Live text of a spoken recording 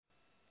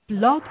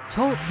Blog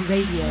Talk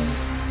Radio.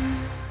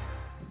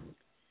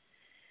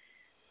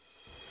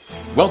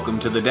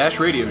 Welcome to the Dash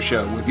Radio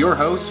Show with your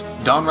hosts,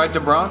 Don Wright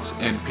DeBronce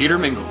and Peter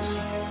Mingles.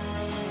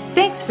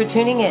 Thanks for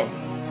tuning in.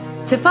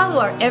 To follow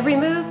our every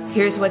move,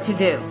 here's what to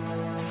do.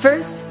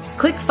 First,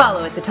 click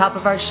follow at the top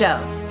of our show.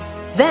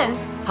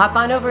 Then, hop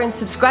on over and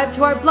subscribe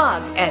to our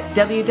blog at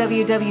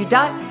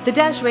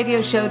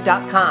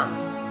www.the-radioshow.com.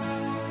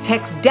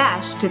 Text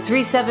DASH to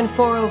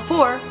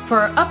 37404 for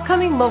our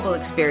upcoming mobile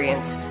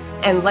experience.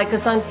 And like us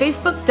on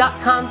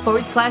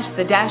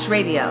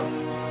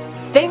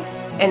Facebook.com/the-radio. Thanks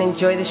and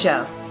enjoy the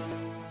show.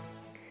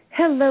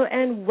 Hello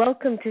and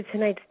welcome to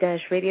tonight's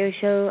Dash Radio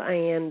Show. I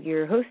am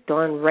your host,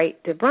 Dawn Wright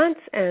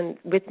DeBronce, and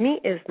with me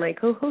is my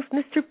co-host,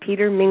 Mr.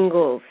 Peter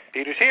Mingles.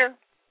 Peter's here.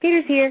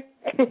 Peter's here.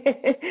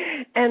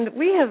 And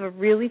we have a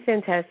really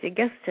fantastic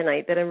guest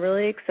tonight that I'm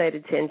really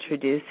excited to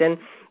introduce. And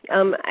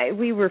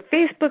we were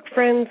Facebook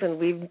friends, and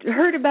we've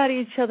heard about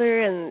each other,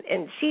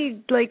 and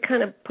she,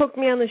 kind of poked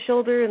me on the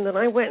shoulder, and then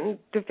I went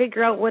to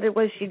figure out what it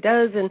was she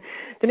does, and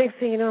the next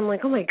thing you know, I'm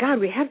like, oh, my God,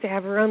 we have to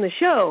have her on the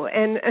show.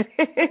 And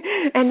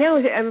and now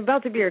I'm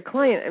about to be her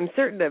client. I'm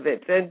certain of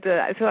it. And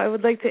so I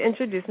would like to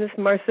introduce Miss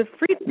Marsha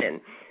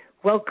Friedman.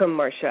 Welcome,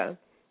 Marsha.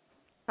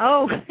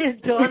 Oh,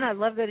 Dawn, I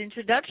love that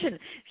introduction.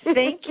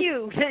 Thank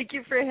you. Thank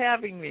you for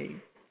having me.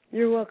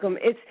 You're welcome.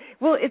 It's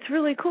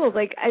really cool.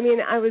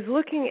 I was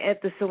looking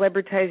at the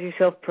Celebritize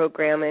Yourself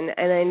program, and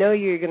I know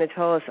you're going to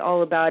tell us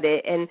all about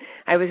it. And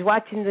I was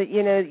watching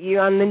you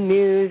on the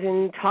news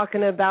and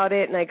talking about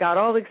it, and I got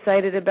all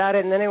excited about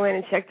it. And then I went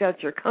and checked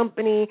out your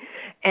company,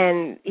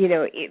 and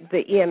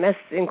the EMS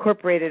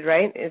Incorporated,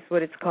 right, is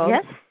what it's called.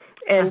 Yes.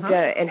 And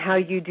how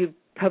you do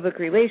public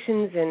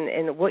relations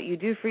and what you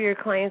do for your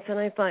clients. And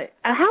I thought,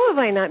 how have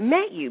I not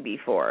met you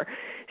before?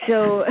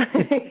 So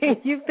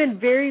you've been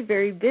very,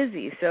 very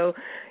busy. So,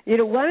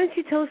 why don't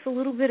you tell us a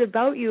little bit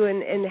about you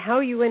and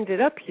how you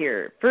ended up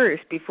here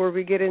first before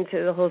we get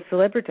into the whole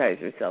Celebritize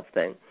Yourself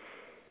thing?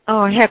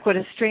 Oh, heck, what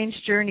a strange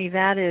journey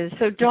that is.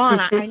 So, Dawn,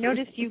 I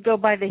noticed you go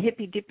by the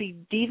Hippy Dippy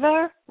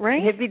Diva,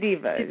 right? Hippie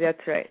Diva,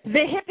 that's right.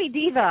 The Hippie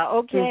Diva,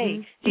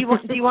 okay.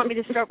 Mm-hmm. Do you want me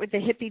to start with the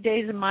hippie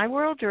days in my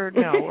world, or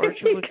no? Or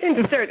should you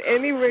can start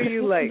anywhere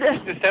you like.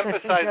 Just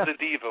emphasize the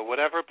diva,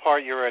 whatever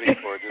part you're ready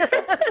for. Just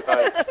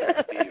emphasize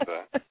the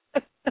diva.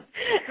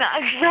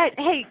 Right.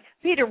 Hey,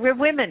 Peter, we're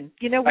women.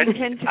 We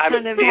tend to kind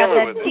of have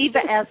that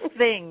diva-esque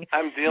thing.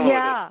 I'm dealing with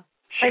it.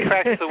 She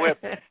cracks the whip.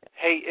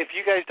 Hey, if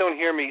you guys don't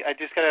hear me, I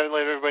just got to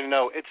let everybody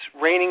know. It's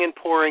raining and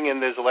pouring,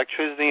 and there's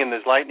electricity, and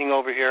there's lightning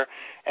over here.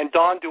 And,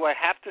 Dawn, do I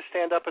have to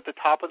stand up at the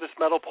top of this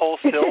metal pole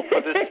still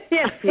for this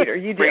yes, Peter,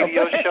 you do.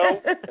 radio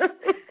show?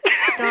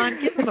 Dawn,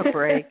 give him a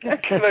break.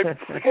 Can I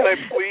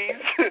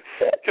please?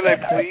 Can I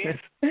please?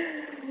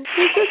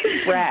 He's such a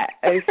brat,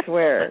 I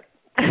swear.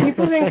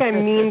 People think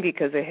I'm mean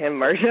because of him,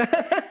 Marsha.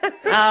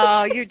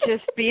 Oh, you're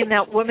just being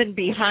that woman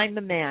behind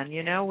the man,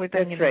 with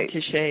him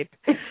into shape.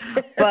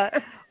 But,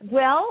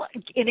 well,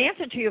 in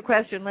answer to your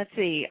question, let's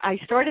see. I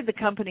started the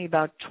company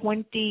about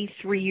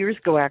 23 years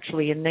ago,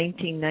 actually, in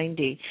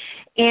 1990.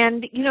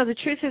 And, the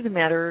truth of the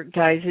matter,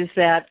 guys, is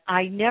that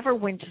I never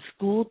went to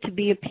school to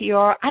be a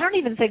PR. I don't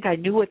even think I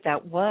knew what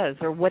that was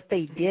or what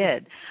they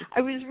did.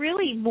 I was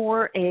really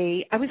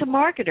I was a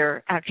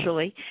marketer,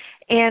 actually.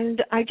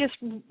 And I just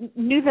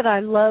knew that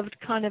I loved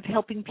kind of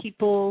helping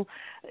people,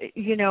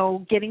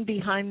 getting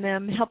behind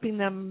them, helping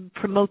them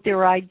promote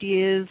their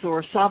ideas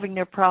or solving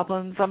their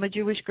problems. I'm a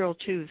Jewish girl,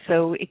 too,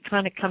 so it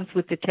kind of comes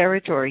with the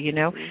territory,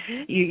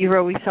 Mm-hmm. You're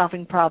always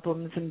solving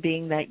problems and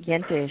being that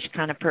yentish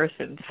kind of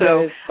person.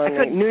 So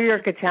New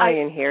York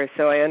Italian here,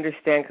 so I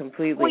understand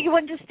completely. Well, you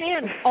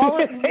understand.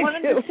 All of one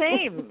and the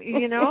same,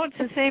 it's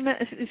the same,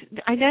 it's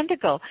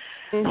identical.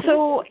 Mm-hmm.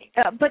 So,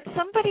 but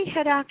somebody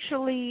had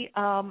actually,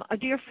 a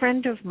dear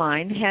friend of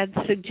mine had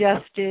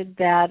suggested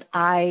that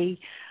I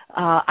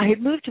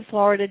had moved to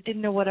Florida,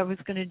 didn't know what I was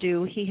going to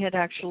do. He had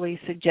actually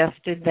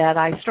suggested that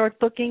I start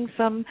booking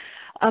some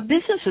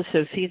business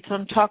associates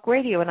on talk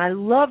radio, and I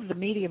love the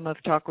medium of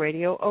talk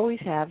radio, always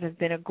have. I've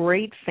been a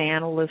great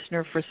fan, a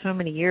listener for so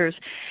many years,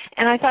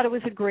 and I thought it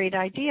was a great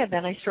idea.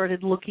 Then I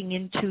started looking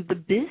into the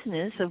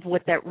business of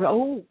what that's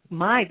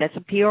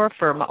a PR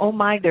firm. Oh,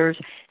 my, there's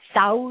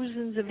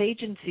thousands of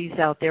agencies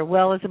out there.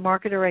 Well, as a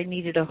marketer, I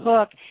needed a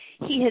hook.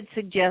 He had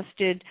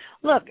suggested,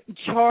 look,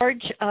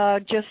 charge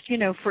just,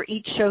 for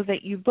each show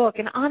that you book.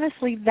 And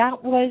honestly,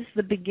 that was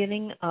the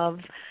beginning of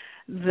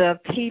the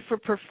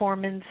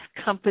pay-for-performance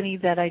company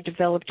that I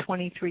developed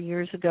 23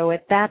 years ago.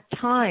 At that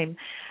time,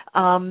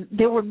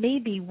 there were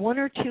maybe one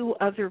or two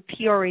other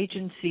PR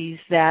agencies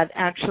that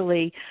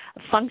actually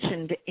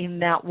functioned in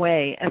that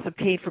way as a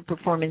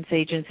pay-for-performance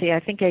agency. I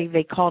think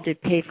they called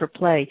it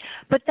pay-for-play.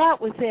 But that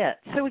was it.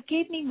 So it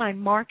gave me my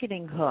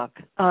marketing hook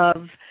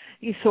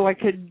so I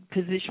could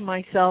position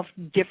myself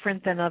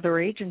different than other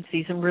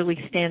agencies and really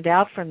stand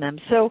out from them.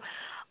 So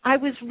I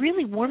was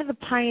really one of the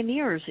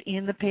pioneers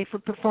in the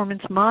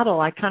pay-for-performance model.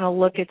 I kind of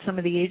look at some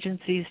of the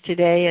agencies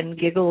today and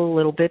giggle a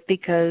little bit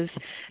because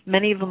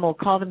many of them will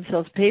call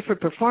themselves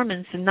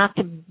pay-for-performance, and not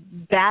to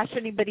bash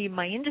anybody in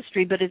my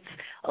industry, but it's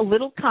a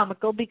little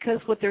comical because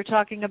what they're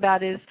talking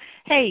about is,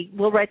 hey,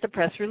 we'll write the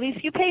press release,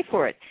 you pay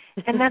for it.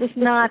 And that's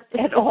not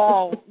at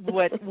all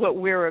what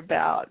we're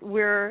about.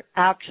 We're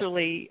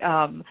actually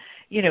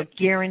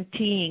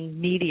guaranteeing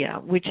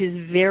media, which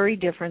is very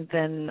different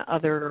than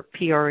other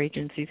PR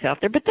agencies out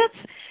there. But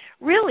that's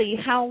really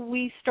how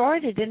we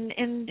started.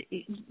 And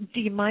do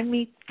you mind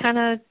me kind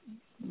of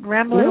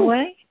rambling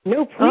away?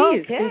 No,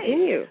 please,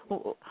 continue.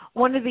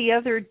 One of the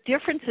other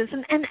differences,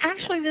 and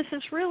actually this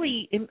is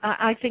really,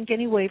 I think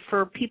anyway,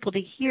 for people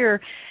to hear,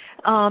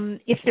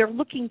 if they're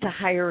looking to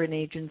hire an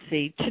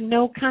agency, to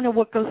know kind of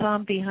what goes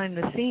on behind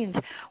the scenes.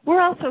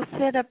 We're also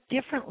set up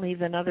differently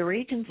than other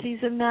agencies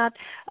in that,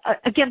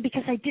 again,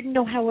 because I didn't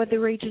know how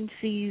other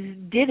agencies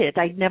did it.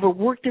 I'd never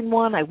worked in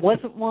one. I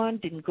wasn't one,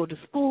 didn't go to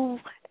school,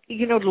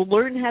 to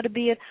learn how to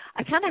be it.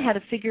 I kind of had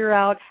to figure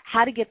out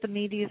how to get the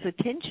media's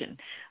attention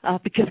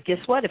because guess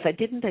what? If I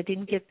didn't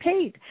get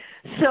paid.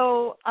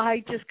 So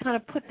I just kind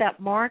of put that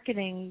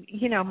marketing,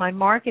 my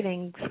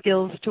marketing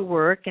skills to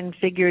work and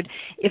figured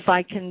if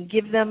I can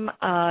give them,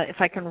 if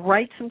I can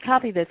write some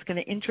copy that's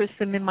going to interest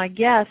them in my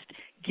guest,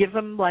 give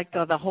them like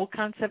the whole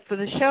concept for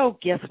the show,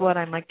 guess what?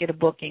 I might get a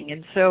booking.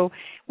 And so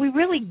we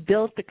really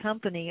built the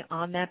company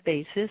on that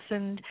basis,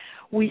 and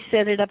we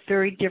set it up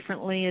very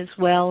differently as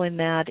well in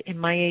that in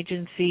my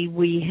agency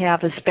we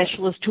have a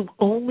specialist who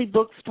only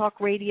books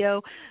talk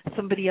radio,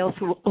 somebody else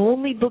who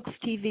only books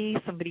TV,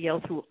 somebody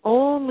else who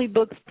only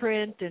books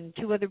print, and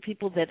two other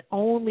people that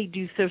only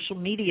do social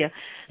media.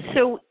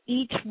 So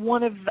each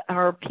one of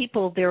our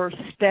people, they're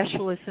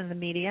specialists in the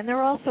media, and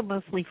they're also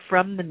mostly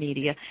from the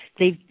media.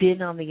 They've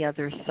been on the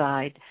other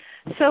side.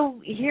 So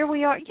here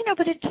we are,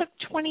 but it took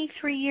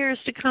 23 years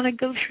to kind of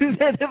go through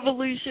that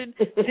evolution,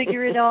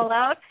 figure it all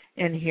out,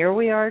 and here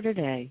we are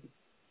today.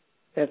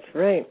 That's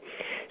right.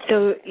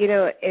 So,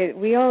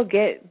 we all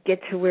get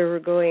to where we're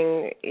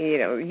going,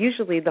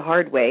 usually the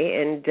hard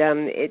way, and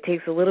it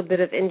takes a little bit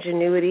of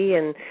ingenuity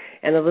and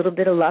a little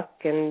bit of luck,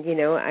 and,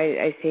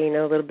 I say,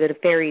 a little bit of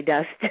fairy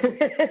dust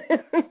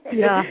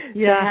to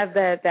have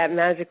that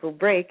magical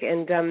break.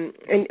 And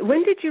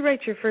when did you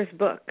write your first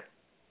book?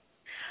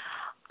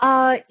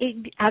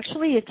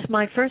 It's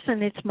my first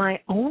and it's my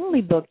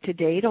only book to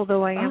date,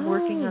 although I am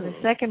working on a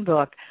second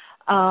book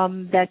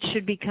that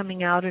should be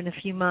coming out in a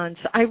few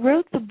months. I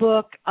wrote the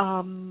book,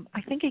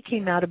 I think it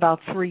came out about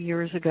 3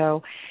 years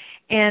ago.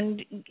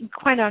 And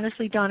quite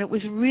honestly, Don, it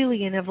was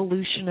really an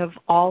evolution of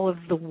all of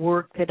the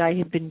work that I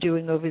had been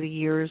doing over the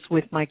years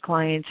with my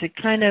clients. It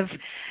kind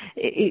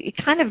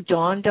of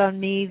dawned on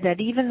me that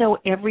even though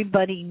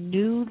everybody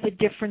knew the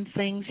different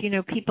things,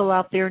 people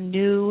out there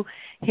knew,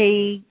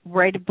 hey,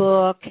 write a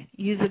book,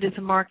 use it as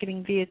a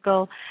marketing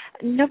vehicle,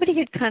 nobody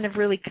had kind of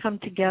really come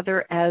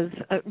together as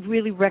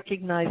really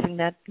recognizing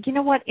that,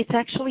 it's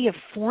actually a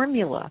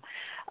formula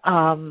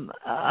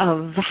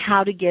of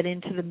how to get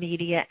into the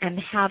media and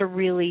how to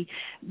really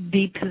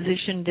be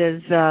positioned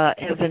as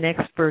an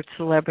expert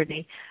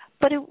celebrity.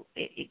 But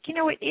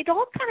it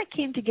all kind of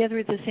came together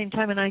at the same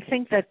time, and I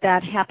think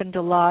that happened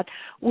a lot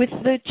with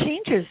the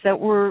changes that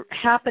were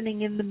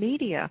happening in the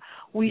media.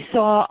 We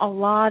saw a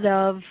lot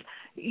of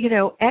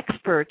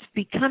experts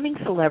becoming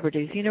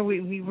celebrities.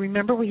 We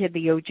remember we had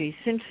the O.J.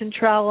 Simpson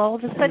trial. All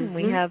of a sudden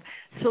we have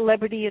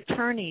celebrity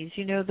attorneys.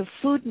 The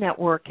Food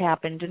Network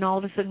happened, and all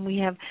of a sudden we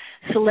have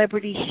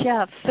celebrity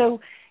chefs. So,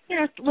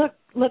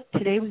 look,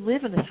 today we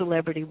live in a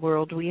celebrity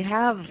world. We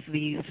have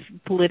these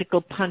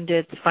political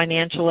pundits,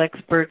 financial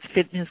experts,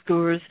 fitness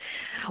gurus.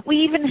 We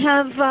even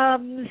have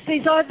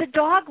Cesar the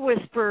dog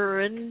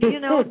whisperer and,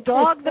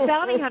 Dog the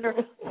bounty hunter.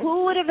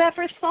 Who would have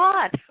ever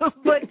thought?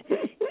 But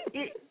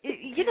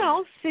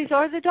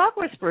Cesar the dog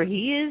whisperer,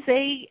 he is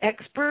a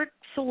expert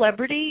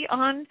celebrity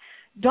on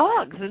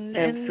dogs and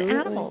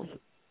animals.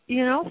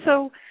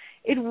 So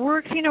it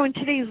works. In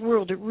today's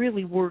world, it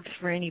really works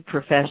for any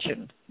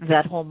profession,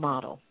 that whole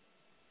model.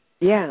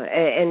 Yeah,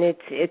 and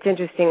it's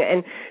interesting.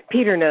 And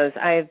Peter knows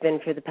I have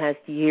been for the past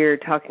year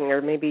talking, or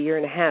maybe a year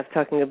and a half,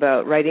 talking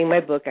about writing my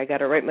book. I got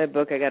to write my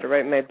book.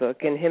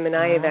 And him and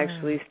I have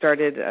actually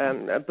started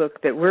a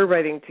book that we're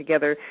writing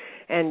together,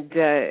 and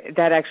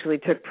that actually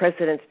took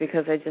precedence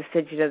because I just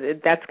said,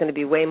 that's going to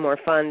be way more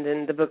fun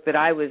than the book that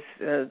I was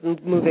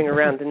moving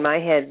around in my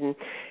head.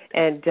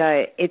 And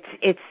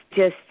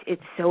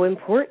it's so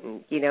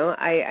important.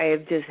 I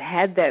have just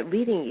had that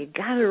leading. You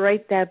got to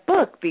write that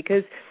book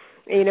because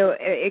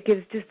it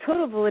gives just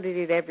total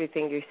validity to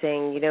everything you're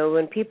saying.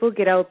 When people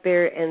get out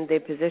there and they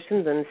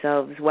position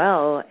themselves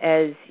well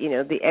as,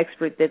 the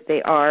expert that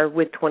they are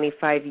with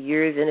 25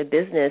 years in a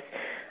business,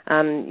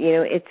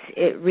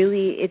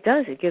 it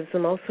does. It gives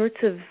them all sorts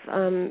of,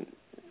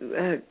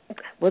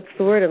 what's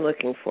the word I'm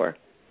looking for?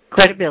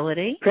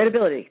 Credibility.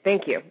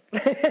 Thank you.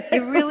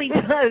 It really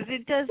does.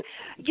 It does.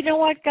 You know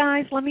what,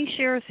 guys? Let me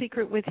share a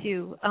secret with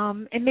you.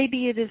 And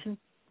maybe it isn't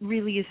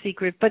really a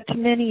secret, but to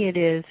many it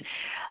is.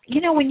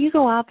 when you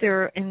go out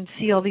there and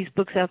see all these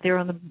books out there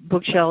on the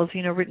bookshelves,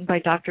 written by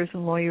doctors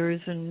and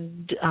lawyers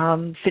and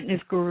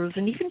fitness gurus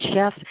and even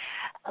chefs,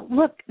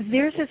 look,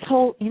 there's this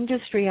whole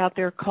industry out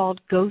there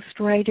called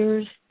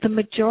ghostwriters. The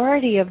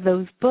majority of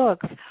those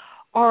books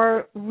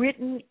are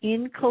written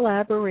in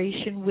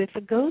collaboration with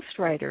a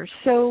ghostwriter.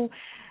 So,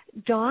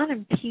 Dawn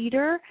and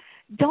Peter,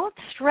 don't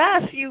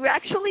stress. You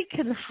actually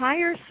can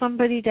hire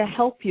somebody to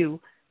help you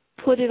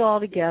put it all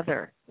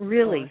together,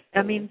 really.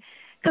 I mean,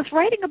 because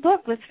writing a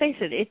book, let's face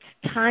it, it's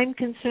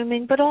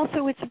time-consuming, but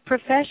also it's a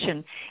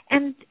profession.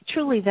 And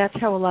truly, that's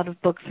how a lot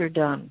of books are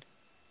done.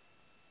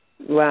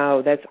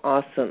 Wow, that's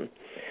awesome.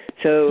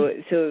 So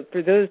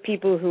for those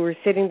people who are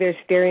sitting there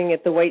staring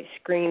at the white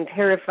screen,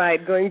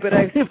 terrified, going, but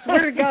I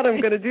swear to God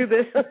I'm going to do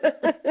this,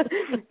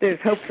 there's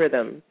hope for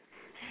them.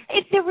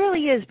 There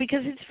really is,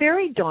 because it's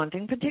very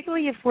daunting,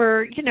 particularly if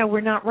we're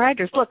not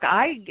writers. Look,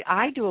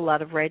 I do a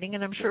lot of writing,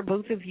 and I'm sure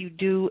both of you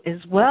do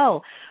as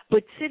well.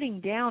 But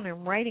sitting down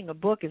and writing a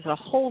book is a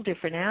whole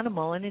different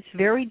animal, and it's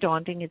very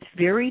daunting. It's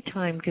very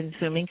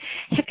time-consuming.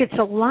 Heck, it's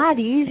a lot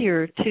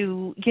easier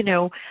to,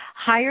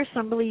 hire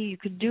somebody. You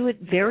could do it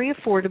very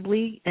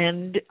affordably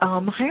and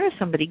hire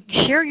somebody.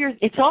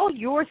 It's all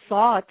your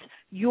thoughts,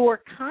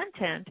 your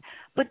content,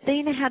 but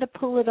they know how to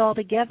pull it all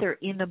together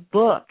in a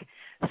book,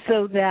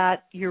 so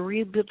that you're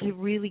able to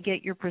really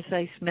get your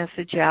precise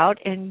message out,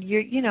 and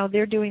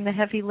they're doing the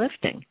heavy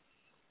lifting.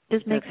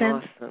 Does it make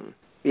sense? Awesome.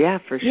 Yeah,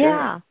 for sure.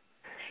 Yeah.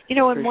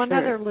 And one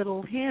other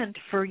little hint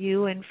for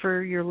you and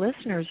for your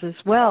listeners as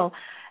well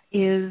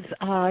is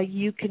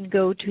you can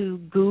go to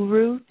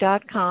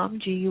guru.com,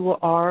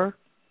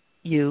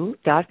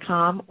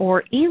 GURU.com,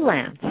 or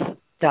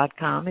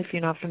elance.com if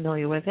you're not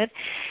familiar with it,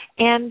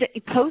 and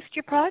post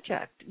your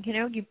project.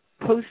 You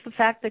post the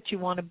fact that you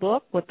want a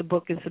book, what the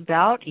book is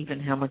about, even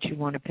how much you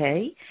want to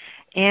pay,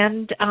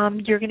 and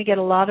you're going to get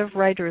a lot of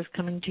writers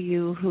coming to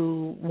you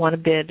who want to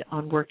bid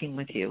on working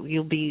with you.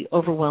 You'll be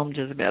overwhelmed,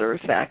 as a matter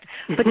of fact.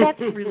 But that's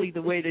really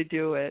the way to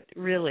do it,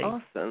 really.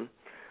 Awesome.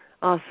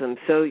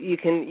 So you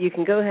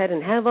can go ahead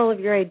and have all of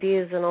your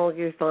ideas and all of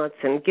your thoughts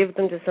and give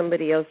them to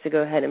somebody else to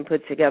go ahead and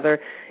put together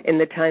in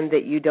the time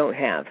that you don't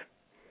have.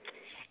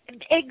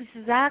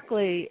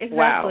 Exactly.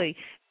 Wow.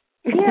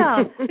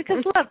 Yeah,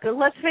 because look,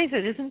 let's face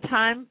it, isn't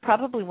time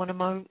probably one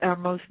of our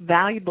most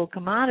valuable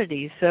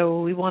commodities?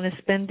 So we want to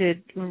spend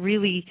it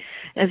really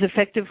as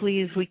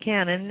effectively as we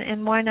can,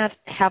 and why not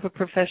have a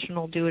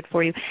professional do it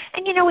for you?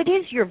 And it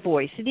is your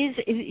voice. It is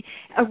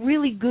a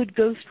really good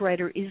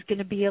ghostwriter is going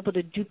to be able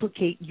to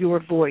duplicate your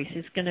voice.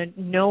 It's going to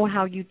know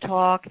how you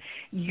talk.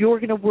 You're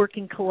going to work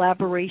in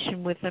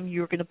collaboration with them.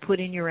 You're going to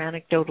put in your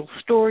anecdotal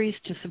stories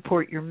to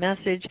support your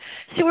message.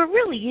 So it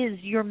really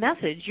is your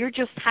message. You're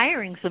just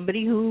hiring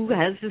somebody who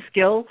has the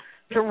skill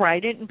to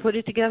write it and put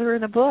it together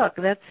in a book.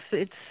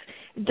 It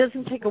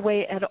doesn't take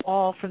away at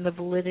all from the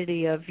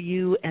validity of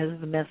you as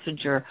the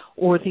messenger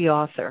or the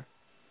author.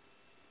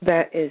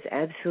 That is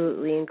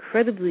absolutely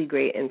incredibly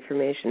great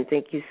information.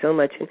 Thank you so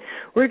much. And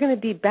we're going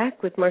to be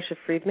back with Marsha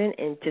Friedman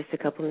in just a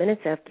couple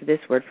minutes after this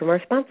word from our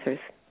sponsors.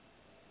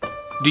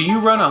 Do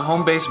you run a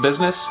home-based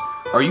business?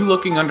 Are you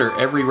looking under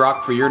every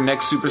rock for your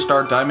next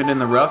superstar diamond in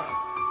the rough?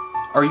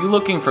 Are you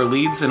looking for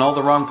leads in all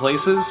the wrong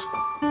places?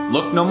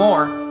 Look no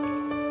more.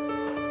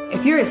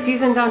 If you're a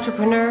seasoned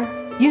entrepreneur,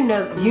 you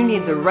know you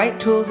need the right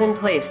tools in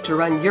place to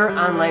run your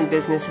online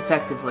business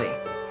effectively.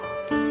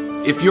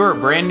 If you're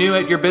brand new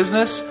at your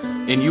business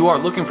and you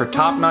are looking for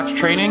top-notch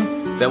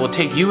training that will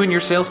take you and your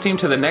sales team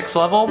to the next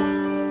level,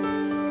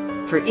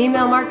 for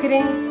email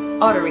marketing,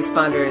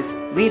 autoresponders,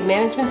 lead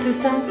management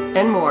systems,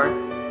 and more,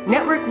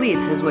 Network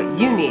Leads has what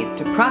you need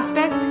to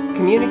prospect,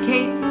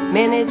 communicate,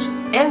 manage,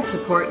 and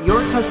support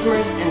your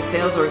customers and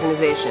sales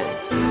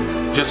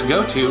organizations. Just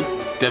go to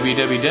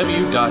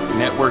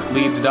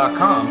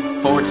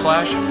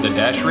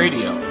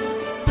www.networkleads.com/the-radio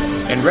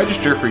and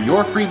register for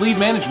your free lead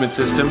management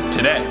system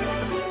today.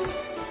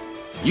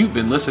 You've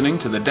been listening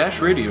to the Dash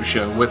Radio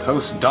Show with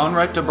hosts Dawn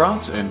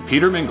Wright-DeBronce and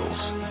Peter Mingles.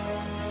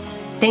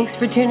 Thanks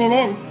for tuning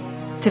in.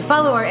 To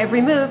follow our every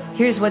move,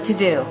 here's what to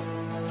do.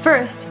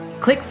 First,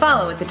 click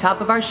follow at the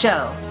top of our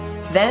show.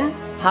 Then,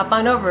 hop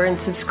on over and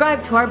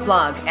subscribe to our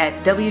blog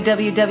at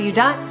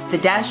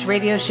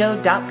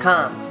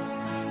www.the-radioshow.com.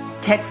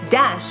 Text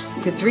DASH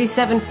to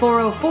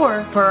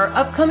 37404 for our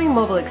upcoming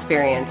mobile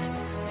experience,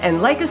 and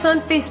like us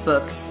on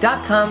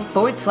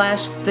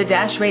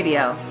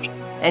Facebook.com/the-radio.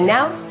 And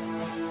now,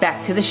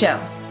 back to the show.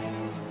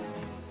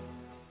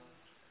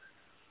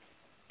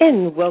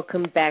 And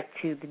welcome back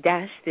to The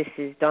Dash. This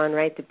is Dawn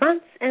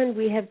Wright-DeBronce, and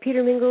we have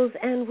Peter Mingles,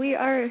 and we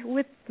are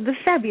with the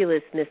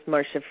fabulous Miss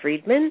Marsha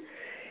Friedman.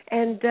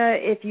 And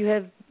if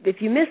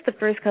you missed the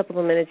first couple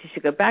of minutes, you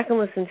should go back and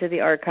listen to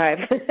the archive.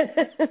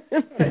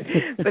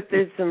 but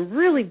there's some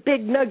really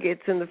big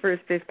nuggets in the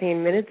first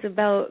 15 minutes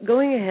about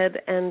going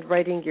ahead and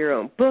writing your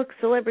own book,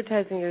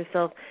 celebritizing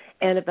yourself,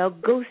 and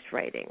about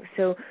ghostwriting.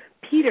 So,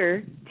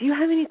 Peter, do you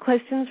have any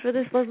questions for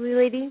this lovely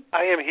lady?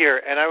 I am here,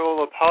 and I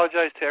will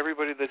apologize to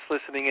everybody that's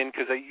listening in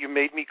because you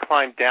made me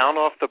climb down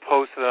off the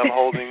post that I'm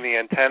holding the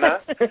antenna.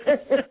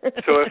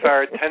 So if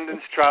our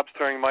attendance drops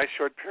during my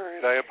short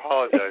period, I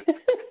apologize.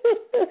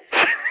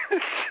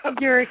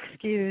 You're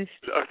excused.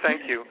 Oh,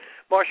 thank you.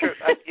 Marsha,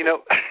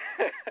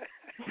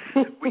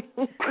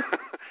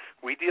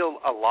 we deal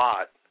a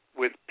lot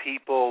with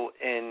people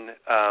in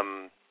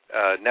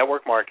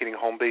network marketing,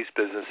 home-based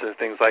business, and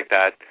things like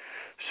that.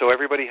 So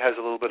everybody has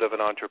a little bit of an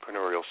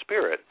entrepreneurial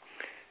spirit,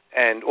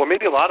 or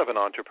maybe a lot of an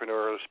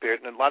entrepreneurial spirit,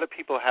 and a lot of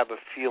people have a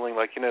feeling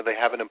like, they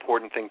have an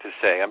important thing to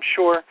say. I'm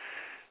sure,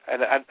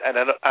 and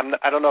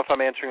I don't know if I'm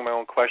answering my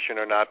own question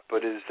or not, but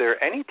is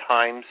there any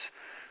times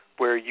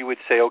where you would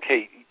say,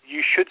 okay,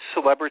 you should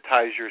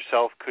celebritize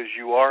yourself because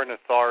you are an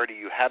authority,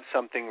 you have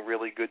something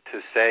really good to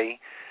say?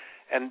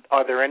 And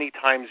are there any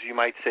times you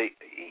might say,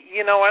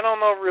 I don't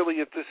know really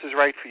if this is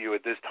right for you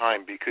at this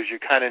time because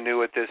you're kind of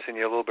new at this and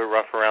you're a little bit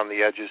rough around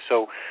the edges.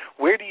 So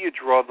where do you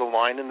draw the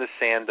line in the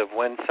sand of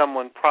when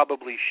someone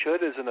probably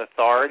should, as an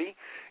authority,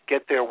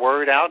 get their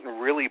word out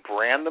and really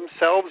brand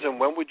themselves? And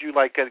when would you,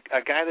 like a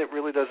guy that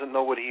really doesn't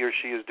know what he or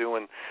she is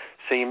doing,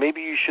 say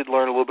maybe you should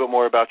learn a little bit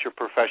more about your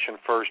profession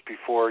first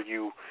before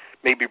you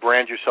maybe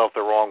brand yourself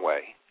the wrong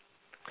way?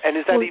 And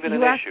is that even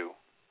an issue?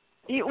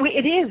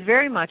 It is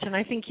very much, and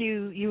I think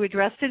you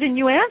addressed it and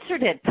you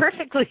answered it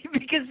perfectly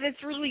because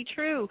it's really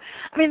true.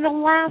 I mean, the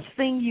last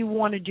thing you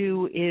want to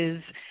do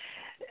is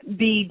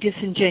be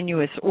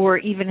disingenuous or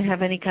even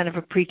have any kind of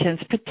a pretense,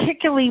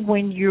 particularly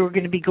when you're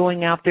going to be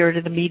going out there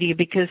to the media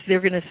because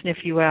they're going to sniff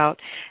you out.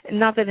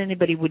 Not that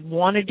anybody would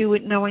want to do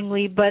it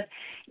knowingly, but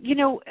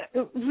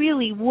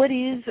really, what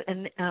is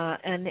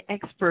an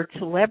expert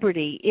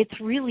celebrity? It's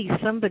really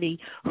somebody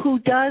who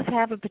does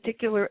have a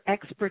particular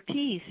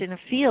expertise in a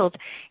field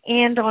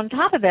and on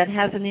top of that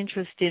has an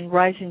interest in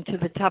rising to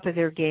the top of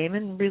their game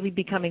and really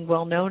becoming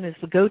well known as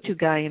the go-to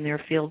guy in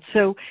their field.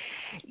 So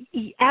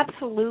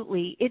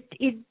absolutely,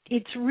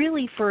 it's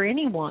really for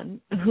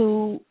anyone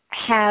who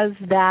has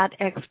that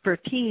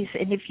expertise,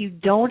 and if you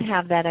don't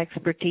have that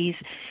expertise,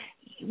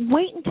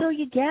 wait until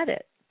you get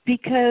it,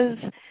 because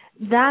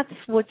that's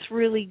what's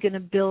really going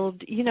to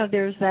build,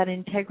 there's that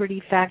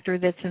integrity factor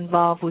that's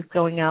involved with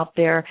going out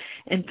there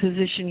and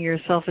positioning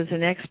yourself as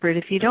an expert.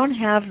 If you don't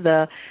have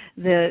the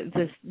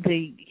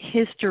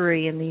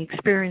history and the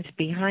experience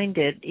behind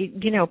it,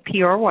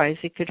 PR-wise,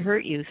 it could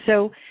hurt you.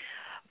 So,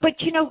 but,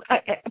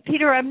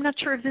 Peter, I'm not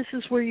sure if this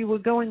is where you were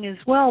going as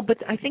well, but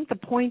I think the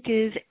point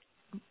is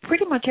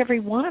pretty much every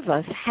one of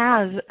us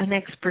has an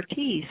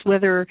expertise,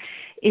 whether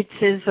it's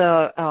as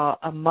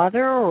a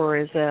mother or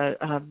as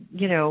a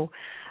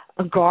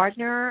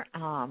gardener.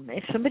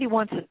 If somebody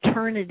wants to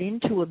turn it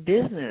into a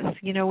business,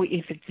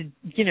 if it's,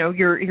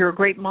 you're a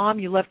great mom,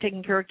 you love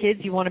taking care of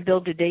kids, you want to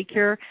build a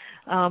daycare,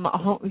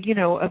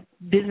 a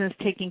business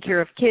taking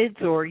care of kids,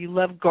 or you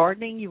love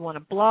gardening, you want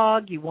to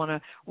blog, you want to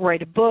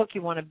write a book,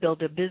 you want to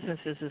build a business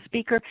as a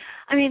speaker.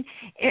 I mean,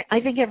 I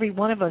think every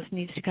one of us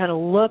needs to kind of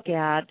look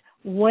at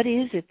what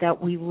is it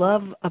that we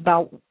love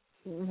about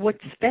what's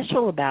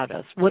special about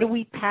us, what are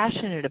we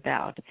passionate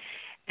about?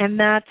 And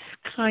that's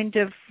kind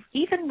of,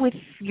 even with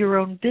your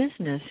own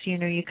business,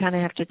 you kind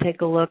of have to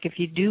take a look. If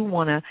you do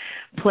want to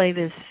play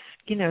this,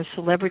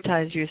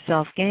 celebritize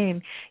yourself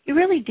game, you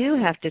really do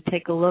have to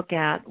take a look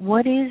at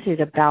what is it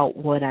about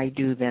what I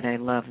do that I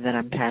love, that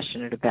I'm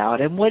passionate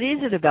about, and what is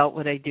it about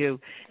what I do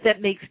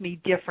that makes me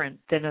different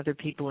than other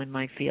people in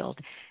my field.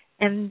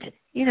 And,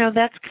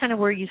 that's kind of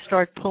where you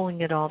start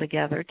pulling it all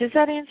together. Does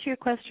that answer your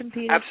question,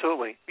 Peter?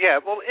 Absolutely. Yeah.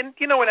 Well, and,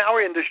 in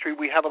our industry,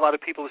 we have a lot of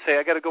people who say,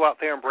 I got to go out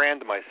there and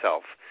brand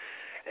myself.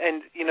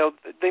 And,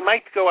 they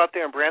might go out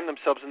there and brand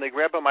themselves, and they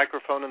grab a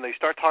microphone and they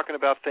start talking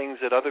about things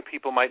that other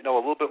people might know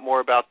a little bit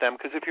more about them,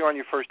 because if you're on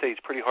your first day,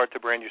 it's pretty hard to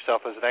brand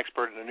yourself as an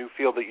expert in a new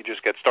field that you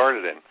just get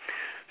started in.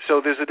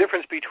 So there's a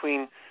difference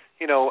between,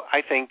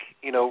 I think,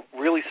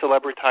 really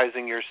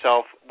celebritizing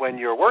yourself when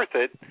you're worth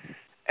it,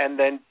 and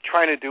then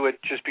trying to do it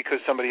just because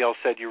somebody else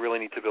said you really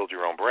need to build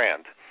your own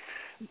brand.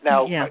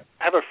 Now, I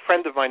have a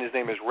friend of mine, his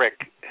name is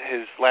Rick.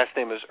 His last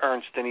name is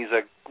Ernst, and he's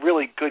a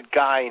really good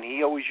guy, and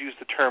he always used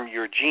the term,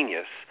 you're a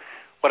genius.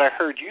 What I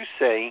heard you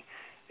say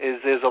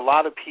is there's a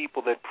lot of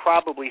people that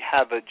probably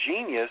have a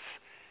genius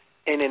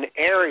in an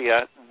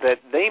area that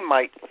they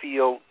might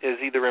feel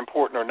is either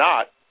important or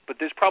not, but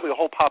there's probably a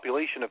whole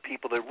population of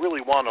people that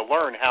really want to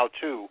learn how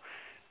to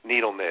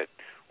needle knit,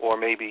 or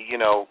maybe,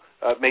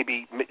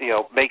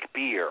 make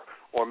beer,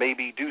 or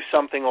maybe do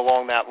something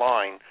along that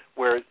line,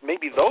 where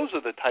maybe those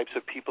are the types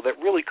of people that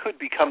really could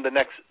become the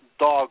next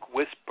dog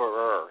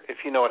whisperer,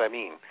 if you know what I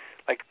mean.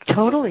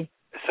 Totally.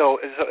 So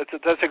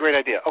that's a great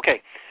idea.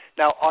 Okay.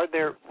 Now, are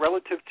there,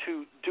 relative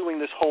to doing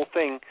this whole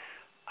thing,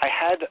 I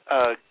had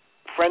a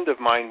friend of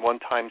mine one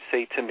time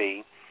say to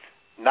me,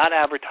 not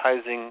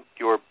advertising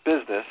your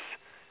business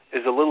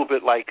is a little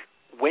bit like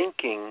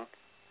winking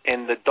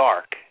in the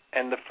dark.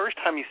 And the first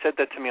time he said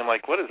that to me, I'm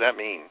like, what does that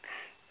mean?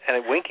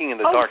 And winking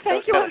in the dark.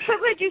 Thank you. I'm so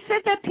glad you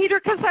said that,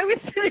 Peter, because I was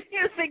sitting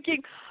here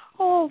thinking,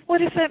 oh, what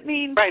does that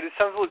mean? Right, it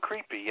sounds a little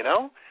creepy, you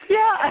know?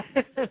 Yeah.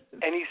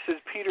 And he says,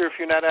 Peter, if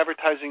you're not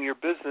advertising your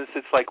business,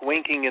 it's like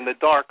winking in the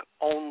dark.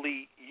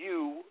 Only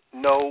you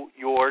know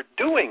you're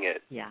doing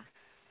it. Yeah,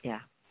 yeah.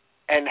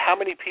 And how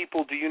many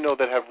people do you know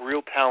that have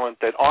real talent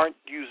that aren't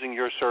using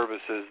your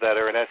services that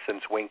are, in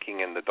essence,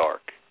 winking in the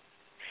dark?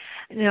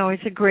 No,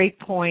 it's a great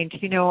point.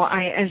 You know,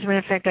 as a matter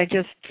of fact, I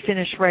just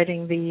finished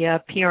writing the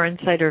PR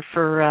Insider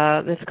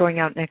for that's going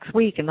out next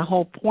week, and the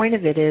whole point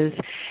of it is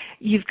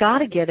you've got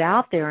to get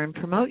out there and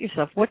promote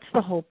yourself. What's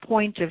the whole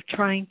point of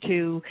trying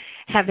to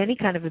have any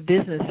kind of a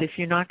business if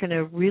you're not going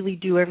to really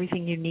do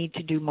everything you need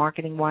to do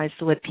marketing-wise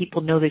to let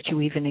people know that you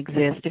even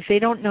exist? If they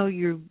don't know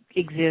you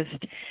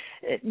exist,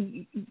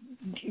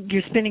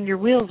 you're spinning your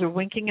wheels or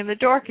winking in the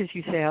dark, as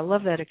you say. I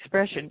love that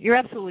expression. You're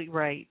absolutely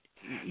right.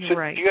 You're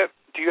right.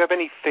 Do you have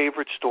any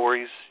favorite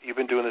stories? You've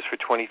been doing this for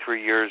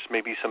 23 years.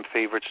 Maybe some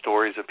favorite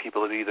stories of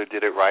people that either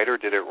did it right or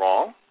did it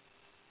wrong?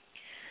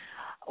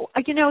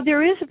 You know,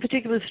 there is a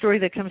particular story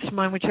that comes to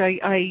mind which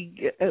I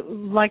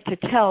like to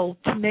tell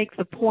to make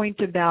the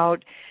point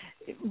about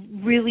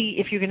really,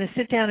 if you're going to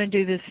sit down and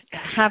do this,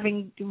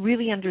 having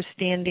really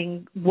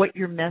understanding what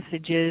your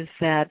message is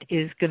that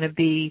is going to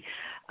be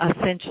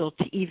essential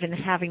to even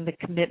having the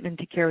commitment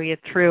to carry it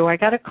through. I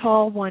got a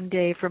call one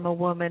day from a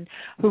woman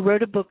who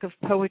wrote a book of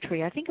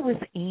poetry. I think it was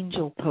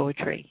angel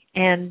poetry.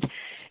 And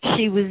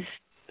she was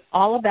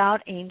all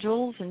about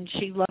angels, and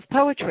she loved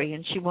poetry,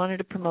 and she wanted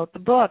to promote the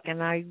book.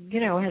 And I,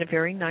 had a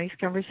very nice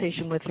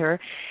conversation with her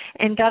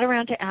and got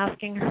around to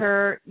asking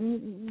her,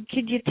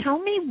 could you tell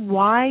me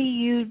why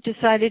you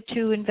decided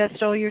to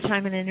invest all your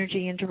time and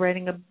energy into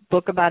writing a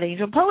book about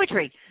angel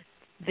poetry?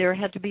 There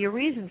had to be a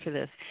reason for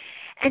this.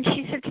 And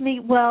she said to me,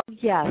 well,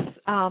 yes,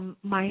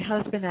 my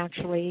husband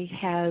actually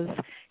has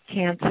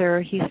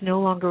cancer. He's no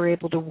longer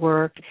able to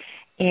work,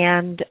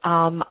 and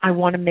I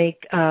want to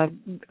make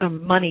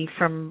money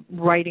from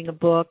writing a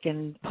book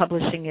and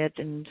publishing it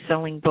and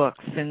selling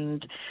books.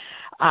 And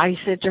I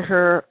said to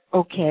her,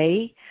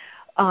 okay,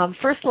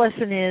 first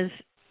lesson is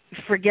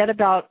forget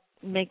about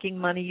making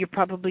money. You're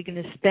probably going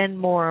to spend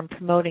more on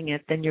promoting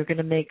it than you're going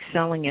to make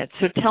selling it.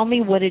 So tell me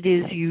what it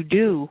is you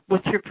do.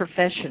 What's your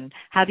profession?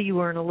 How do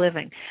you earn a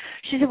living?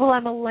 She said, well,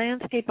 I'm a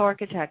landscape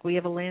architect. We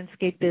have a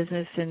landscape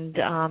business,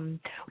 and,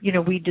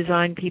 we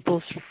design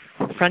people's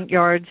front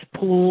yards,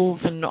 pools,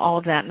 and all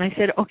of that. And I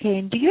said, okay,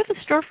 and do you have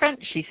a storefront?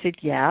 She said,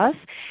 yes.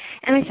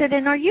 And I said,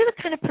 and are you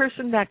the kind of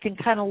person that can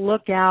kind of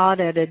look out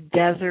at a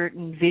desert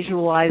and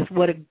visualize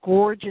what a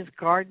gorgeous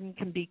garden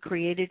can be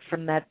created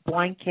from that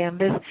blank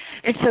canvas?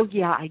 And so,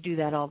 yeah, I do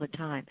that all the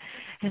time.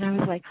 And I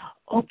was like,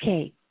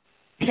 okay,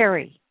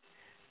 Perry,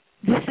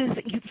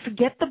 you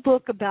forget the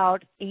book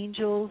about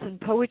angels and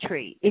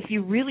poetry. If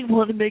you really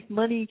want to make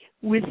money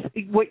with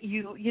what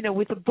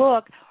with a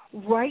book,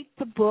 write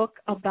the book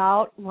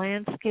about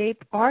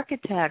landscape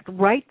architect.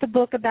 Write the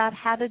book about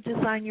how to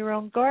design your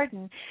own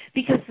garden,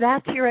 because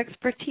that's your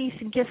expertise.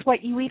 And guess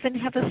what? You even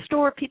have a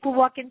store. People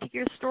walk into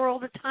your store all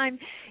the time.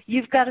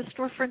 You've got a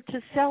storefront to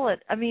sell it.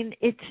 I mean,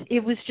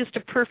 it was just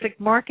a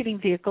perfect marketing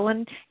vehicle.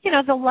 And,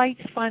 the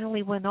lights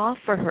finally went off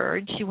for her,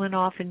 and she went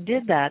off and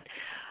did that.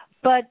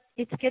 But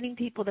it's getting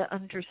people to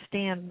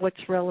understand what's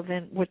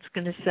relevant, what's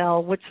going to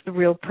sell, what's the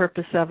real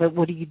purpose of it,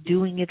 what are you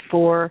doing it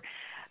for,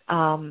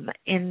 and,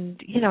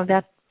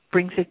 that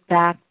brings it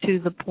back to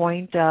the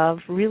point of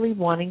really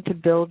wanting to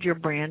build your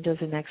brand as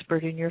an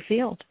expert in your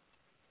field.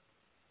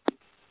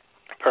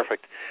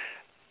 Perfect.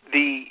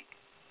 The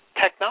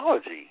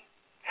technology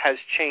has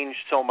changed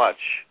so much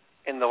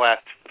in the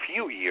last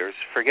few years,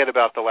 forget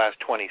about the last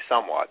 20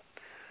 somewhat.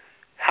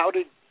 How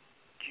did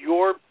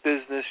your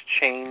business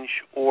change,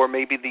 or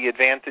maybe the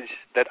advantage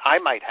that I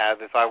might have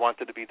if I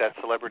wanted to be that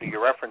celebrity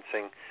you're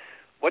referencing?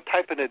 What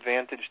type of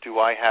advantage do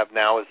I have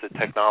now as the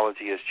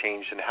technology has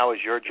changed, and how has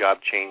your job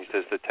changed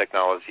as the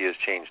technology has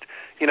changed?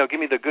 Give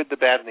me the good, the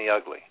bad, and the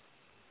ugly.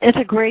 It's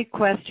a great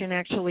question,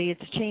 actually.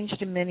 It's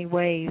changed in many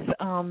ways.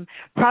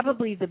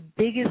 Probably the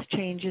biggest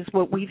change is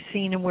what we've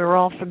seen, and we're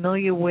all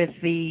familiar with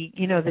the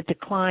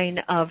decline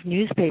of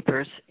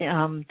newspapers.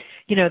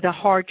 The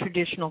hard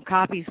traditional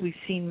copies, we've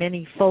seen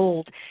many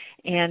fold,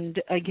 and,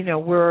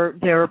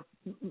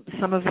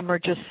 some of them are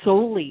just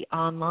solely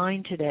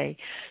online today.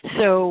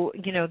 So,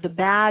 the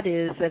bad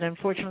is that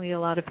unfortunately a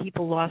lot of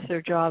people lost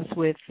their jobs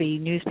with the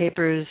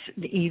newspapers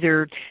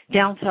either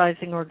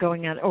downsizing or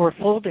going out or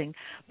folding.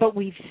 But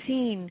we've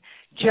seen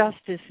just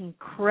this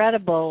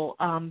incredible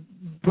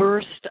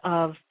burst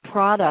of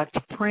product,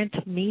 print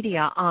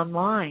media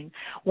online,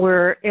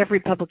 where every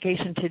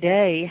publication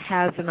today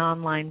has an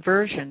online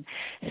version.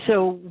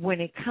 So when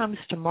it comes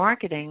to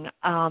marketing,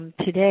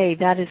 today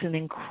that is an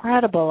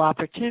incredible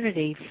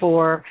opportunity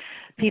for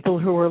people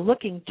who are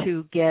looking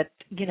to get,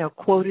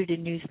 quoted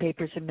in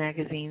newspapers and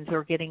magazines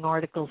or getting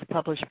articles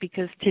published,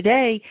 because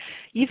today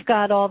you've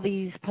got all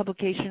these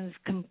publications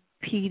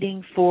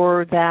competing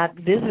for that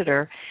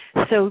visitor.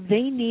 So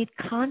they need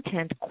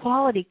content,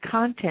 quality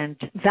content,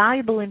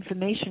 valuable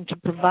information to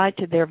provide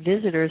to their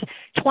visitors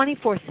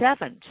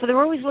 24/7. So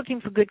they're always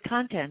looking for good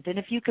content. And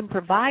if you can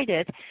provide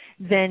it,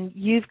 then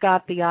you've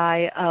got the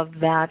eye of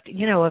that,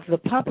 of the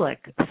public.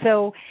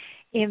 So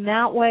in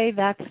that way,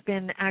 that's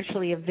been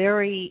actually a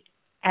very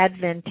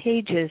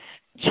advantageous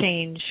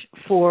change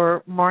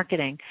for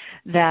marketing,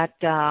 that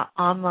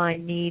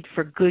online need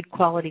for good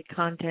quality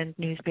content,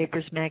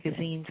 newspapers,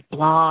 magazines,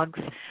 blogs,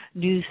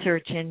 news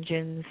search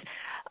engines.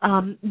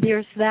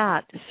 There's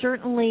that.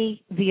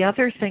 Certainly the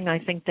other thing I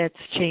think that's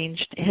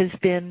changed has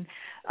been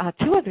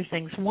two other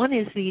things. One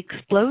is the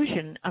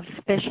explosion of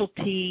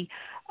specialty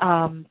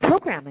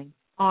programming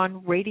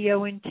on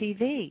radio and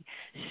TV.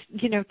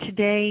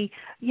 Today,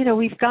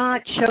 we've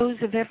got shows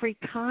of every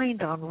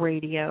kind on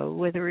radio,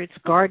 whether it's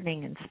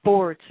gardening and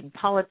sports and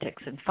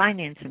politics and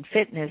finance and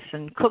fitness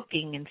and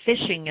cooking and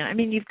fishing. I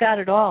mean, you've got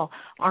it all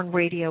on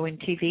radio and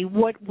TV.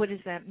 What does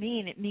that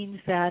mean? It means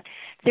that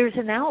there's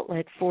an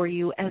outlet for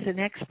you as an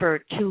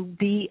expert to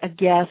be a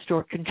guest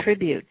or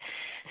contribute.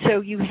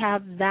 So you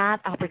have that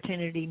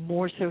opportunity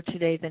more so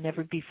today than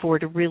ever before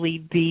to really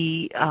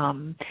be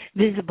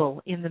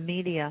visible in the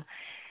media.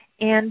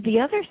 And the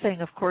other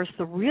thing, of course,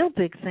 the real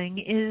big thing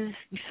is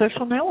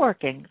social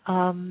networking.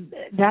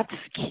 That's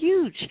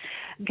huge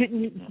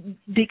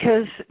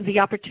because the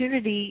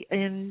opportunity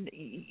in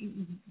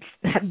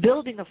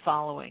building a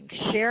following,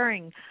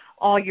 sharing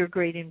all your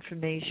great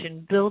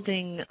information,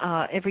 building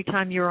every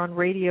time you're on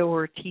radio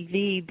or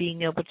TV,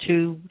 being able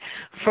to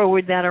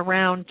forward that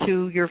around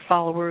to your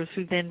followers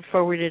who then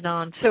forward it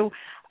on. So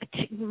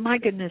my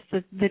goodness,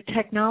 the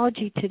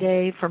technology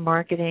today for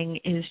marketing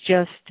is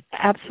just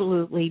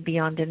absolutely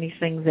beyond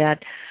anything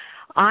that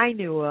I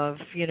knew of,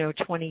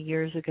 20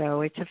 years ago.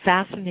 It's a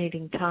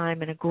fascinating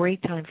time and a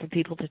great time for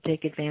people to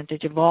take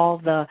advantage of all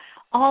the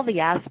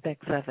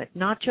aspects of it.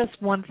 Not just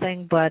one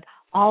thing, but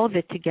all of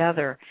it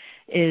together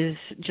is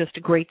just a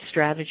great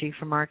strategy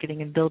for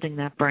marketing and building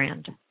that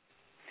brand.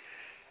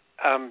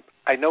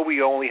 I know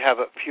we only have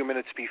a few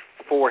minutes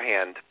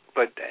beforehand,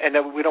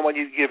 and we don't want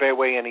you to give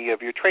away any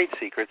of your trade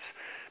secrets,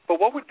 but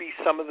what would be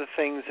some of the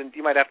things, and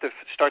you might have to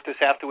start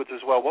this afterwards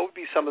as well, what would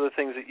be some of the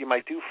things that you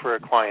might do for a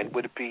client?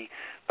 Would it be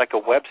like a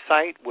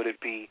website? Would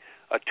it be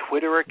a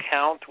Twitter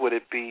account? Would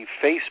it be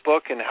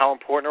Facebook? And how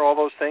important are all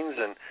those things?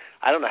 And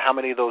I don't know how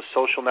many of those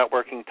social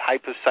networking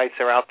type of sites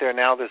are out there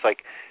now. There's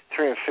like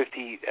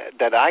 350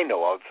 that I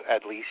know of,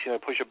 at least.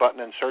 Push a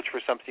button and search for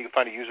something. You can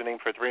find a username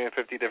for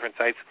 350 different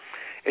sites.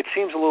 It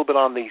seems a little bit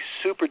on the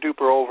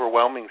super-duper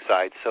overwhelming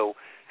side. So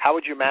how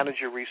would you manage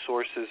your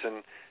resources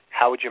and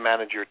how would you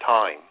manage your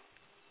time?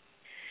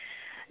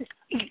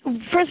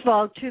 First of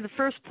all, to the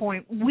first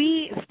point,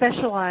 we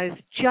specialize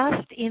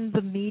just in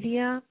the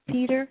media,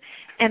 Peter,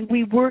 and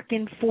we work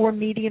in 4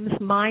 mediums.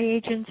 My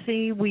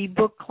agency, we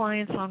book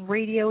clients on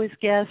radio as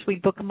guests, we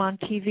book them on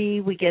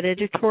TV, we get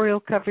editorial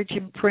coverage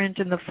in print,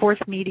 and the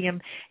 4th medium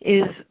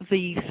is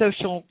the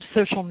social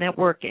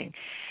networking.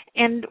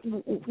 And,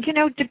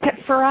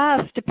 for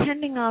us,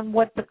 depending on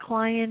what the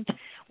client,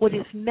 what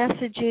his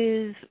message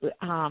is,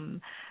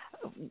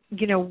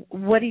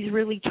 what he's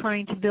really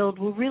trying to build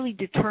will really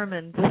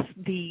determine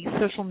the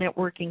social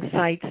networking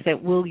sites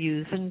that we'll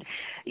use. And,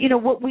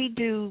 what we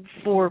do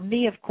for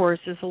me, of course,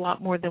 is a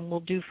lot more than we'll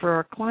do for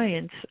our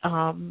clients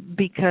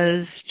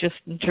because just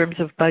in terms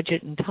of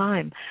budget and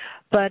time.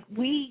 But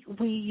we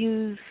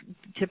use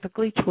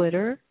typically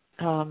Twitter.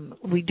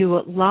 We do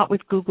a lot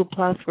with Google+.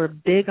 We're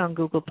big on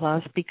Google+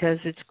 because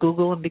it's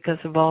Google and because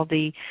of all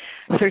the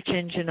search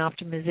engine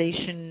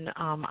optimization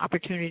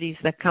opportunities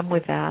that come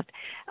with that.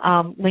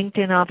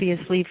 LinkedIn,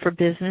 obviously, for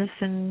business.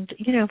 And,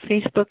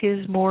 Facebook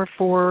is more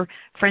for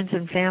friends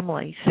and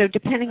family. So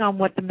depending on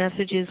what the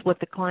message is, what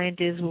the client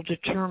is, will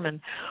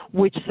determine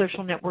which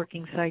social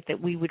networking site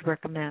that we would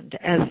recommend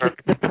as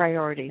the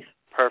priorities.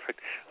 Perfect.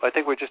 Well, I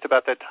think we're just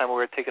about that time where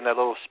we're taking that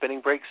little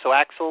spinning break. So,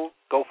 Axel,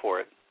 go for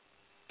it.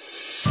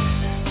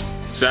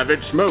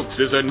 Savage Smokes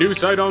is a new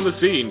site on the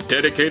scene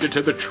dedicated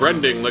to the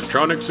trending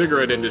electronic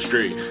cigarette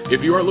industry. If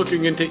you are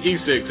looking into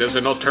e-cigs as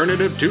an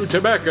alternative to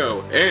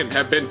tobacco and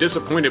have been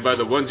disappointed by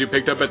the ones you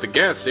picked up at the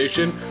gas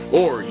station,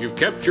 or you've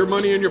kept your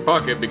money in your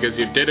pocket because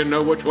you didn't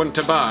know which one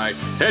to buy,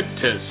 head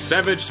to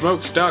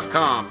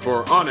SavageSmokes.com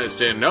for honest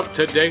and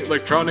up-to-date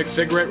electronic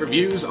cigarette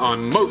reviews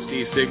on most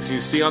e-cigs you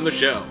see on the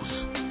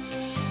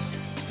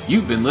shelves.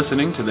 You've been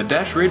listening to the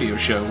Dash Radio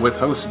Show with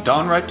hosts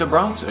Don Wright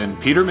DeBronce and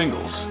Peter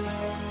Mingles.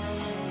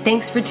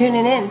 Thanks for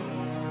tuning in.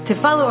 To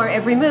follow our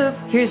every move,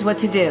 here's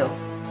what to do.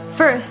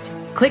 First,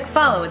 click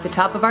follow at the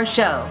top of our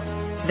show.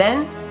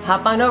 Then,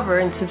 hop on over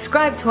and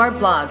subscribe to our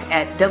blog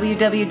at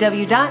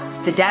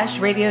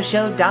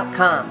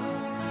www.the-radioshow.com.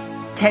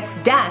 Text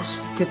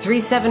DASH to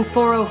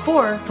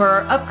 37404 for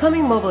our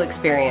upcoming mobile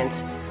experience.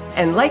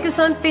 And like us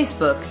on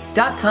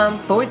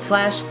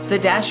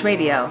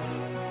Facebook.com/the-radio.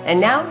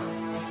 And now,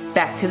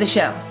 back to the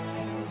show.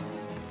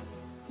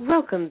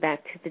 Welcome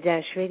back to the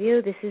Dash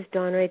Radio. This is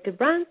Dawn Wright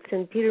DeBronce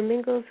and Peter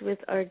Mingles with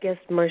our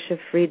guest Marsha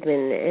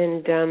Friedman.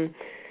 And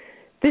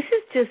This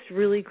is just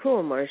really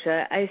cool,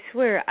 Marsha. I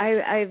swear,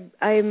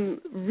 I'm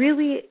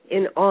really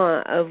in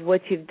awe of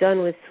what you've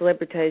done with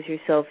Celebritize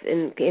yourself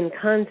in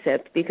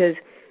concept, because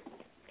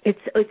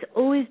it's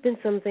always been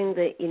something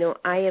that, you know,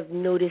 I have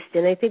noticed,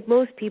 and I think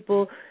most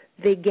people,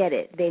 they get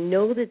it. They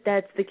know that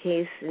that's the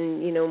case,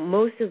 and, you know,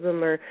 most of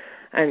them are,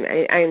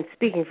 I'm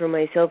speaking for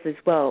myself as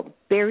well,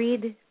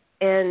 buried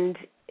and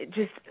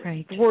just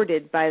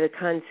thwarted by the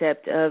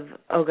concept of,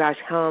 oh gosh,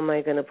 how am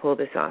I going to pull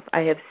this off?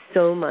 I have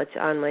so much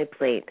on my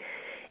plate.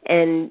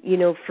 And, you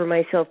know, for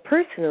myself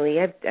personally,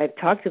 I've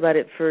talked about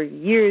it for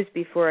years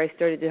before I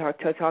started to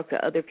talk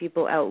to other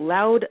people out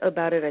loud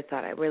about it. I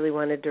thought I really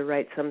wanted to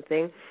write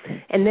something.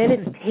 And then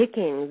it's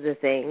picking the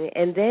thing,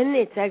 and then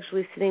it's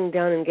actually sitting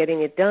down and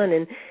getting it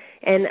done.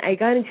 And I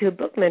got into a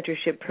book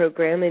mentorship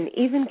program, and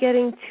even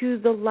getting to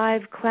the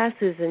live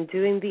classes and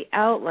doing the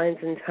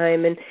outlines in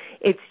time, and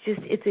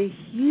it's a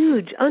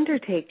huge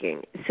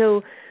undertaking.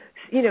 So,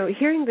 you know,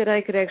 hearing that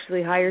I could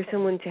actually hire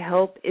someone to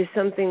help is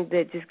something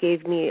that just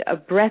gave me a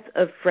breath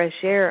of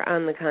fresh air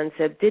on the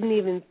concept. Didn't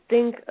even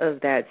think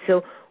of that.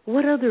 So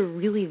what other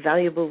really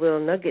valuable little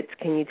nuggets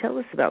can you tell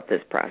us about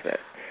this process?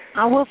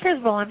 Well,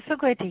 first of all, I'm so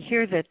glad to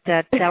hear that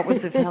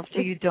was of help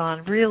to you,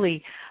 Dawn,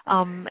 really.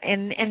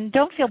 And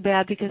don't feel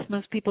bad, because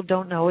most people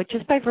don't know it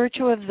just by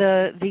virtue of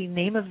the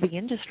name of the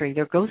industry.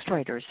 They're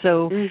ghostwriters.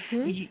 So,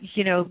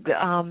 you know,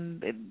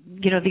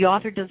 the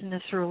author doesn't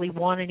necessarily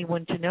want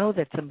anyone to know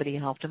that somebody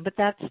helped him, but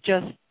that's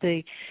just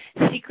the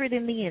secret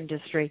in the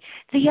industry.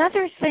 The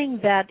other thing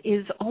that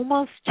is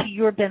almost to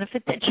your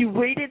benefit that you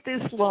waited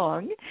this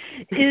long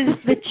is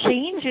the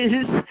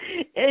changes,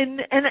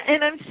 and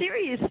I'm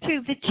serious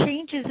too, the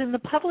changes in the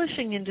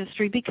publishing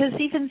industry, because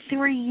even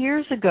 3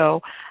 years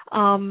ago,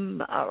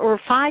 or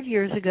 5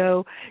 years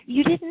ago,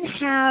 you didn't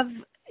have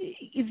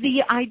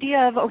the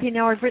idea of, okay,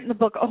 now I've written the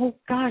book, oh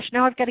gosh,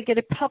 now I've got to get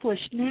it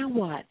published, now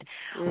what?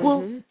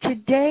 Well,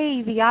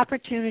 today the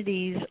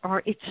opportunities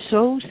are, it's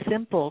so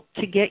simple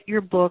to get your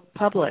book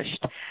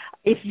published.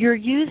 If you're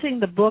using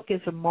the book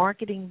as a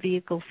marketing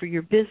vehicle for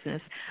your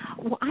business,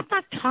 well, I'm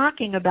not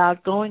talking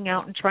about going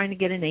out and trying to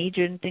get an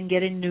agent and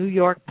get a New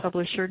York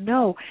publisher.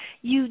 No,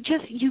 you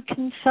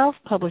can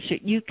self-publish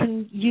it. You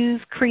can use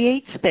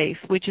CreateSpace,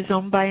 which is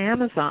owned by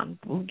Amazon,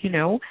 you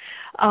know,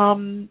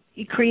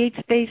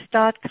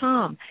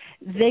 CreateSpace.com.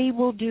 They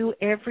will do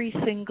every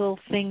single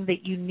thing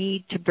that you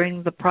need to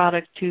bring the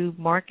product to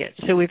market.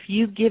 So if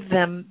you give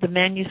them the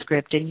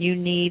manuscript and you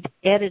need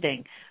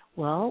editing,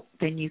 well,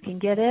 then you can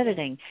get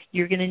editing.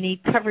 You're going to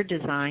need cover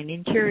design,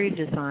 interior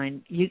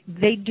design.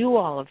 They do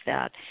all of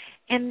that.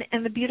 And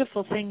the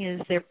beautiful thing is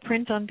they're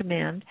print on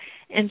demand.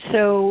 And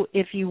so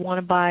if you want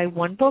to buy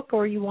one book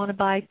or you want to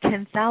buy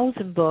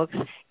 10,000 books,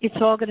 it's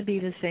all going to be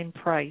the same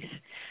price.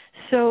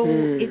 So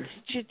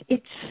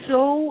it's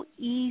so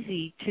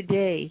easy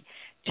today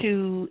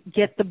to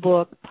get the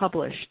book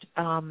published.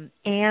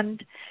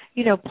 And,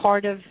 you know,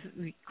 part of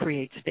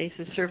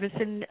CreateSpace's service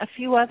and a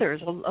few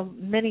others,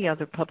 many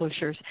other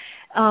publishers,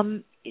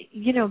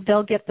 you know,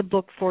 they'll get the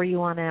book for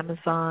you on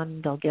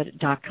Amazon, they'll get it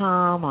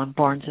 .com, on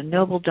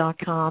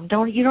BarnesandNoble.com.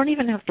 You don't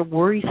even have to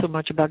worry so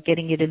much about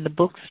getting it in the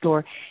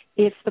bookstore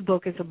if the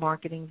book is a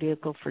marketing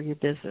vehicle for your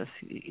business,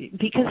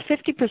 because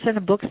 50%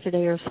 of books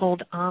today are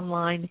sold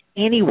online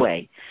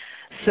anyway.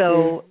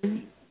 So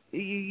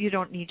you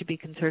don't need to be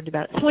concerned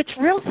about it. So it's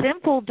real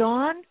simple,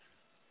 Dawn.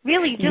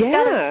 Really, just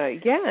I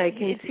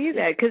can see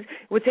that. Because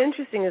what's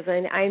interesting is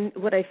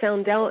what I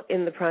found out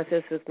in the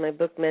process with my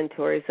book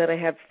mentor is that I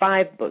have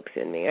 5 books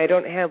in me. I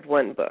don't have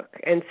one book.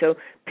 And so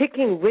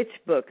picking which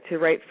book to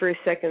write first,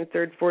 second,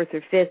 third, fourth,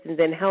 or fifth, and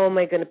then how am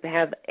I going to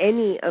have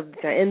any of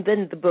the, and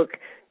then the book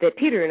that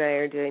Peter and I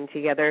are doing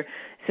together.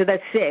 So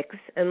that's 6.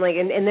 And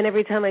then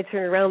every time I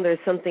turn around, there's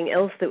something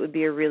else that would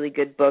be a really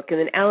good book. And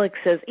then Alex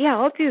says, yeah,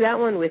 I'll do that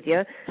one with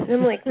you. And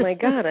I'm like, my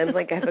God, I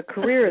have a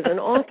career as an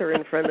author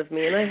in front of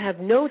me, and I have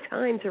no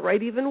time to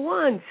write even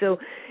one. So,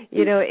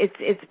 you know,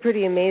 it's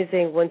pretty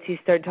amazing once you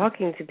start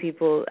talking to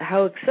people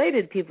how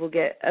excited people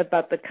get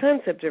about the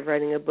concept of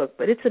writing a book.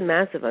 But it's a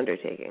massive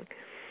undertaking.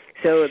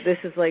 So this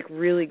is like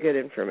really good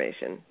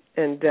information.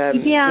 And,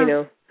 you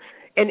know.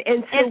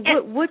 And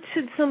so what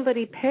should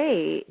somebody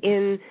pay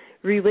in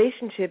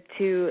relationship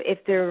to if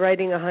they're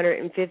writing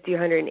 150,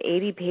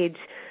 180-page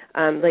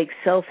like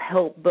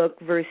self-help book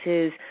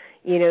versus,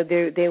 you know,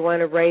 they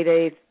want to write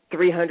a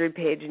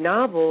 300-page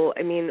novel?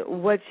 I mean,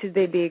 what should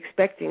they be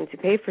expecting to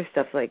pay for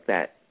stuff like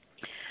that?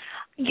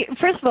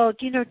 First of all,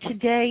 you know,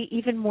 today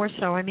even more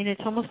so, I mean,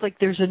 it's almost like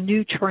there's a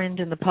new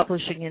trend in the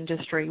publishing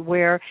industry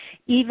where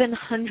even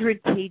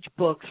 100-page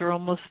books are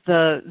almost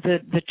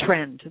the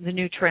trend, the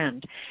new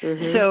trend.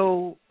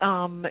 So,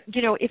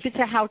 you know, if it's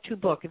a how-to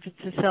book, if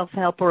it's a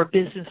self-help or a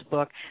business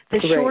book,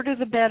 the shorter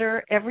the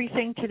better.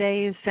 Everything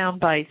today is sound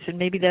bites, and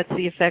maybe that's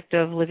the effect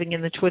of living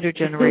in the Twitter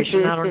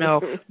generation. I don't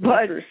know.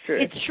 But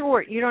it's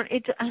short.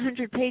 It's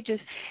 100 pages.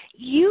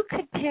 You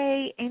could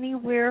pay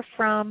anywhere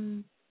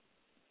from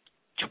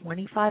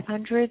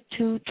 $2,500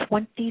 to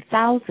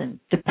 $20,000,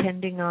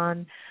 depending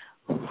on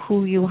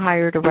who you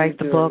hire to write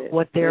the book,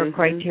 what their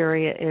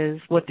criteria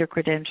is, what their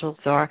credentials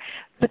are.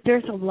 But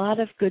there's a lot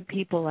of good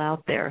people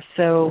out there,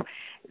 so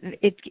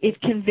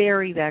it can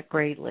vary that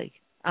greatly.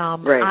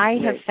 I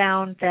have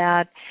found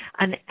that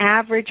an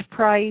average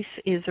price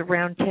is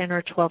around $10,000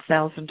 or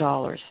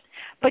 $12,000.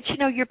 But, you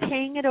know, you're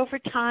paying it over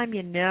time.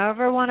 You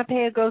never want to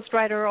pay a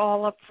ghostwriter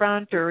all up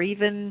front, or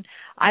even,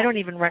 I don't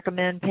even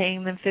recommend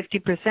paying them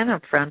 50%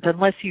 up front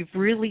unless you've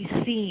really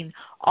seen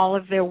all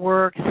of their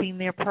work, seen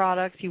their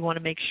products. You want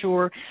to make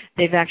sure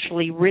they've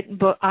actually written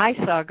book. I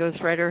saw a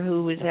ghostwriter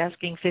who was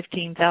asking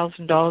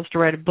 $15,000 to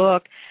write a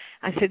book.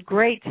 I said,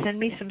 great, send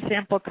me some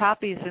sample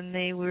copies. And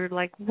they were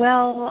like,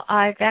 well,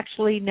 I've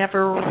actually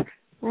never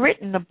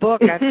written a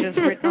book. I've just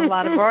written a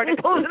lot of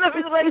articles. And I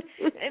was like,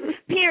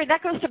 Peter,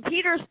 that goes to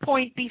Peter's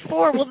point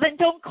before. Well, then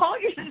don't call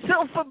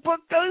yourself a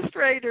book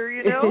ghostwriter,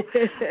 you know.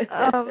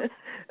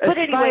 But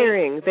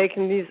aspiring. Anyway, they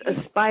can use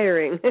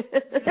aspiring.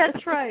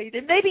 That's right.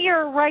 And maybe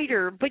you're a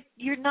writer, but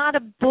you're not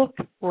a book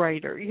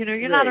writer. You know,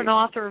 you're not an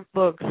author of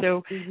books,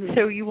 so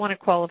you want to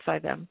qualify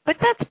them. But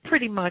that's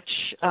pretty much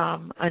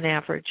an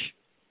average.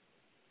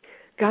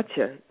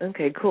 Gotcha.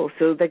 Okay, cool.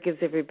 So that gives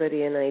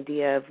everybody an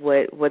idea of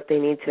what they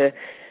need to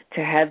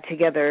have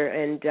together.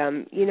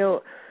 And, you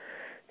know,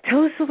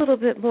 tell us a little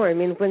bit more. I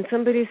mean, when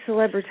somebody's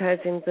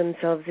celebritizing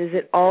themselves, is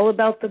it all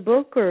about the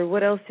book, or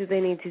what else do they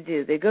need to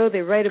do? They go,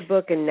 they write a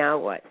book, and now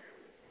what?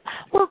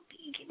 Well,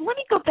 let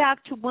me go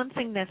back to one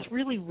thing that's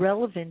really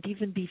relevant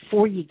even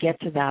before you get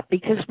to that,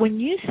 because when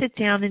you sit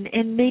down,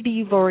 and maybe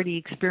you've already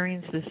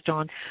experienced this,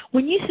 Dawn,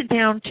 when you sit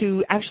down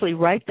to actually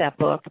write that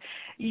book,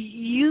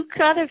 you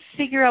got to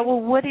figure out, well,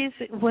 what is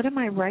it? What am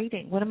I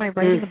writing? What am I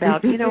writing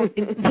about? You know,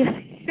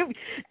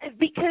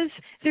 because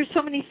there's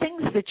so many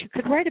things that you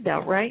could write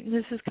about, right? And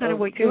this is kind of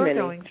what you're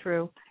going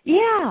through.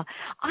 Yeah,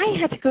 I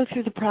had to go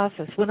through the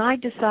process. When I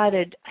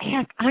decided,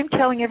 heck, I'm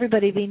telling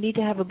everybody they need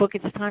to have a book.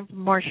 It's time for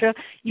Marsha.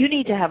 You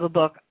need to have a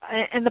book.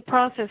 And the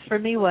process for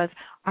me was,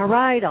 all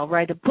right, I'll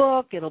write a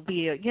book. It'll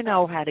be,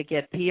 how to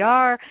get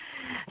PR.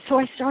 So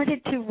I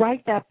started to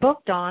write that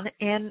book, Dawn,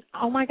 and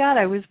oh my God,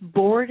 I was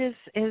bored as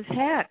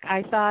heck.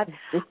 I thought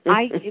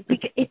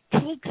it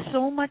takes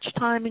so much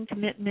time and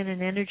commitment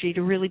and energy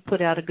to really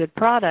put out a good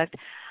product.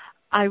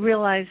 I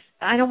realized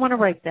I don't want to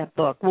write that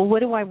book. Well,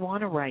 what do I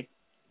want to write?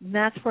 And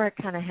that's where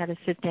I kind of had to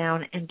sit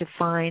down and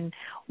define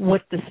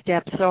what the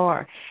steps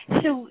are.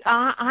 So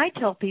I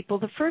tell people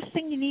the first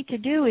thing you need to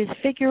do is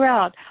figure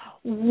out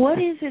what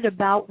is it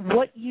about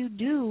what you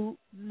do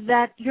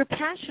that you're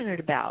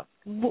passionate about.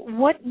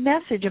 What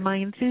message am I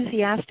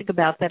enthusiastic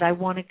about that I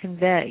want to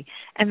convey?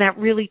 And that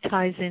really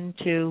ties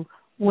into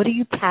what are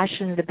you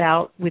passionate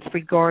about with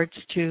regards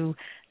to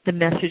the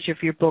message of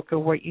your book or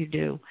what you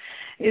do.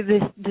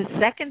 The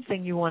second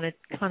thing you want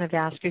to kind of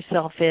ask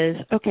yourself is,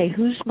 okay,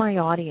 who's my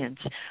audience?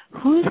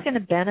 Who's going to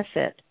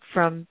benefit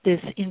from this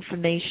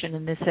information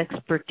and this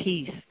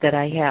expertise that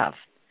I have?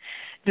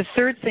 The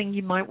third thing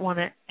you might want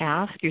to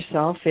ask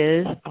yourself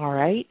is, all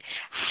right,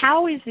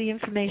 how is the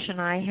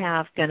information I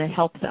have going to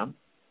help them?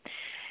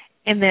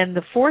 And then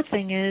the fourth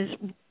thing is,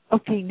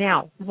 okay,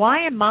 now,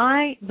 why am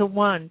I the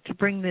one to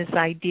bring this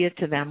idea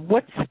to them?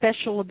 What's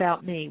special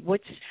about me?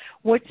 What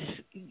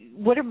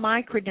are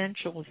my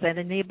credentials that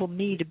enable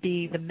me to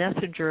be the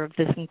messenger of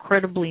this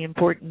incredibly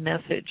important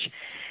message?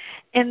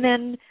 And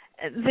then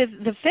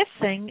the fifth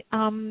thing,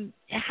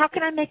 how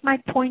can I make my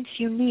points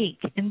unique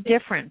and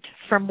different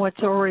from what's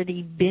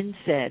already been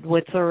said,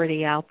 what's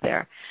already out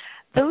there?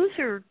 Those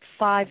are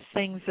 5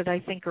 things that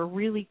I think are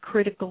really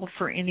critical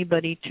for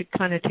anybody to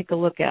kind of take a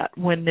look at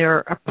when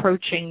they're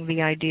approaching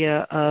the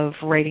idea of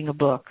writing a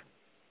book.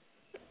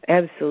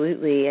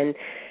 Absolutely, and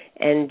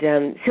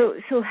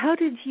so how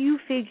did you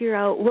figure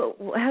out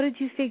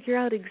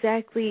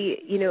exactly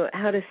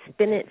how to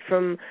spin it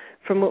from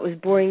what was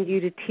boring you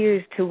to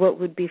tears to what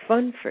would be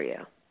fun for you?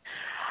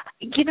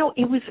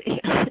 It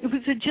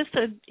was just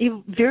a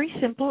very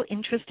simple,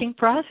 interesting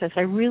process.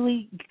 I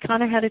really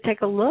kind of had to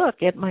take a look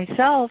at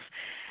myself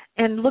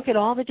and look at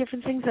all the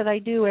different things that I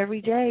do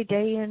every day,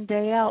 day in,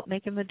 day out,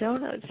 making the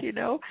donuts,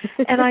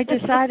 And I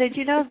decided,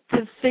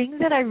 the thing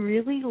that I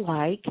really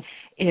like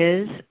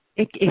is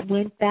it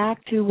went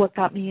back to what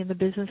got me in the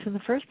business in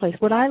the first place.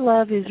 What I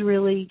love is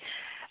really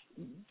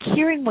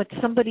hearing what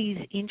somebody's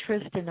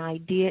interest and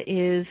idea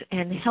is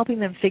and helping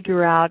them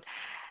figure out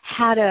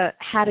how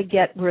to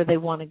get where they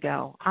want to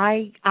go.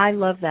 I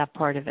love that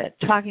part of it,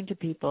 talking to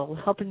people,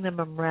 helping them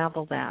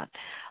unravel that,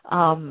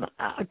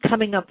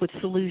 coming up with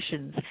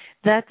solutions.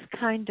 That's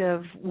kind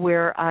of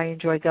where I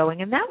enjoy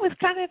going. And that was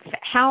kind of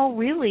how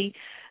really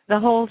the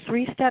whole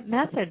 3-step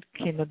method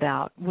came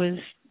about, was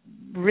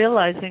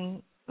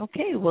realizing,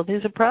 okay, well,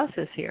 there's a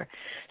process here.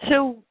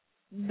 So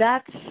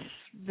that's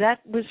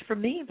was for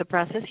me the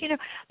process,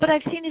 but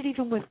I've seen it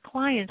even with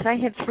clients. I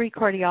had 3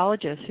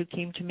 cardiologists who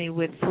came to me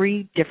with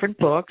 3 different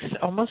books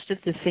almost at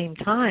the same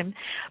time,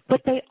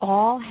 but they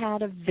all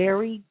had a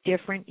very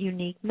different,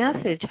 unique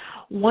message.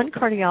 One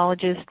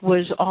cardiologist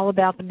was all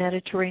about the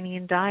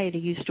Mediterranean diet. He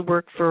used to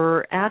work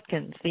for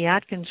Atkins, the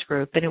Atkins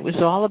group, and it was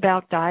all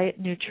about diet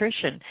and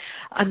nutrition.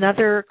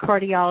 Another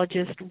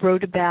cardiologist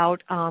wrote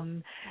about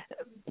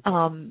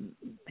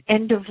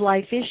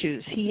end-of-life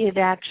issues. He had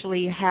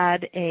actually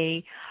had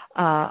a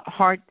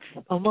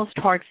almost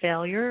heart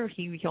failure.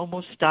 He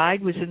almost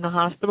died, was in the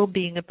hospital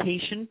being a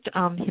patient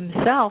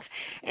himself,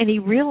 and he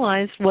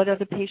realized what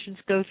other patients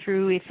go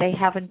through if they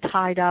haven't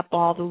tied up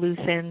all the loose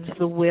ends,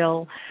 the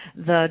will,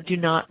 the do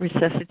not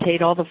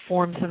resuscitate, all the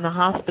forms in the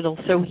hospital.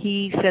 So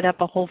he set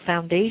up a whole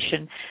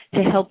foundation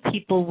to help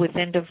people with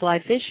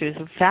end-of-life issues,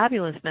 a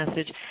fabulous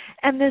message.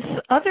 And this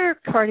other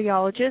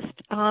cardiologist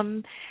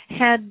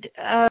had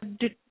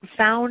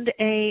found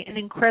an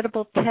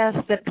incredible test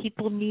that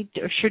people need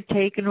or should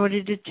take in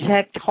order to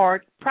detect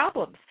heart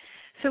problems.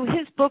 So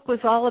his book was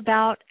all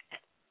about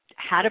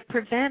how to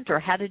prevent or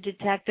how to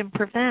detect and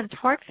prevent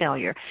heart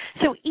failure.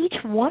 So each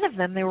one of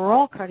them, they were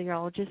all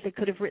cardiologists. They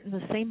could have written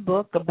the same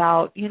book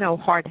about,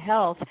 heart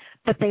health,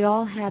 but they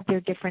all had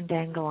their different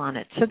angle on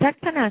it. So that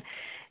kind of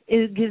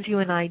gives you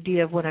an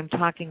idea of what I'm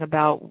talking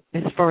about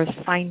as far as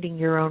finding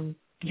your own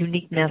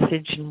unique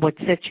message and what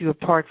sets you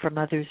apart from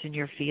others in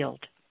your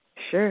field.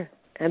 Sure.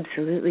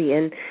 Absolutely,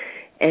 and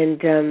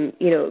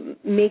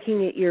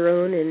making it your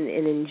own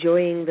and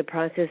enjoying the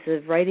process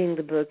of writing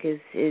the book is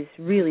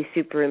really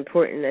super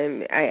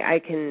important. I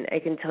can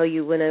tell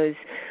you when I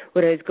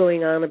was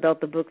going on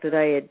about the book that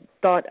I had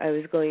thought I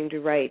was going to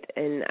write,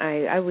 and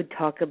I would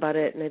talk about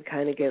it, and I'd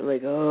kind of get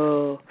like,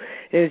 oh,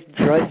 it was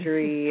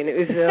drudgery, and it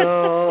was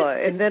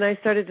and then I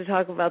started to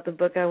talk about the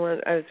book I was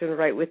going to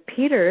write with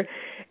Peter,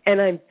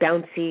 and I'm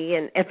bouncy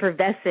and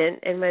effervescent,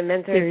 and my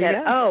mentor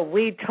said, oh,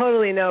 we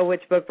totally know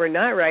which book we're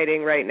not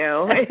writing right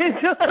now.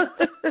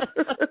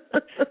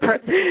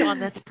 Sean,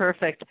 that's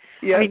perfect.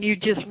 Yep. I mean, you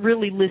just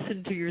really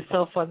listen to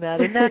yourself on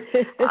that, and that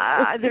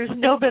there's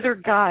no better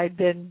guide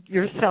than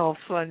yourself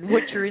on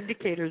what your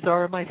indicators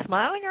are. Am I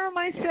smiling or am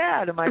I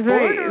sad? Am I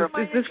bored or am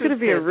I interested? Is this going to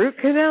be a root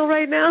canal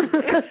right now?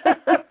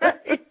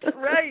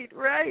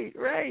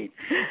 Right.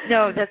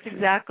 No, that's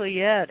exactly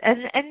it.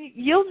 And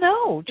you'll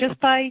know just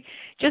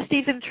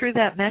even through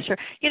that measure.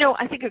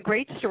 I think a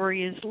great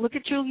story is look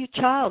at Julia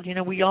Child.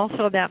 We all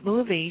saw that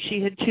movie.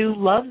 She had 2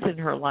 loves in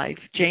her life,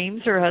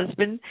 James, her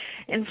husband,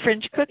 and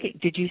French cooking.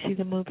 Did you see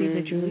the movie,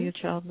 the Julia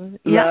Child movie?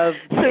 Loved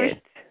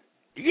it.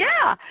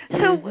 Yeah.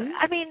 So,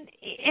 I mean,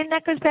 and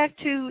that goes back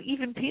to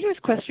even Peter's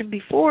question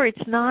before.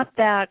 It's not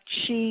that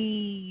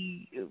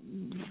she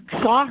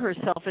saw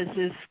herself as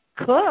this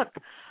cook,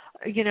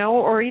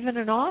 or even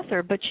an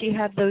author, but she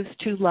had those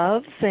 2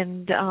 loves,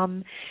 and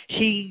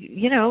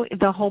she,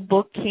 the whole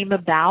book came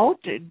about.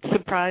 It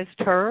surprised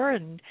her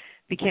and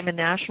became a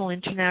national,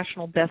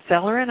 international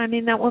bestseller. And, I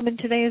mean, that woman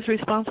today is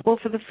responsible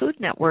for the Food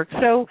Network.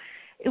 So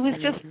it was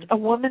just a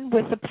woman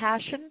with a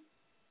passion,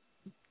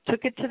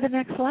 took it to the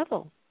next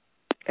level.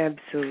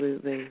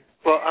 Absolutely.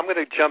 Well, I'm going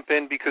to jump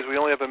in because we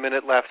only have a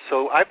minute left.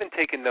 So I've been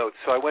taking notes.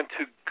 So I went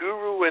to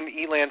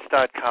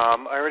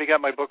guruandelance.com. I already got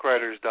my book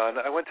writers done.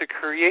 I went to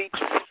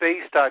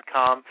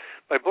createspace.com.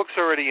 My book's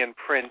already in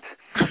print.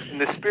 In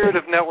the spirit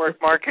of network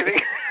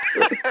marketing,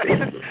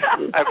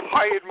 I've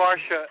hired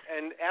Marsha,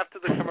 and after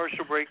the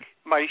commercial break,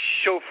 my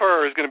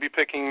chauffeur is going to be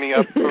picking me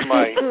up for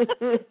my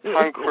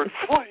Concorde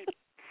flight.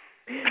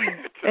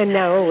 And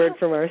now a word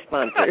from our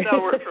sponsor.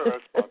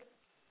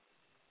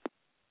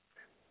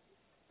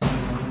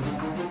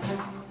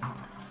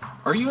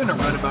 Are you in a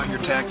rut about your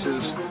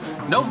taxes?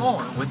 No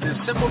more. With this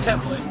simple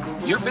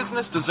template, your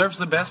business deserves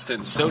the best,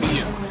 and so do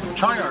you.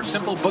 Try our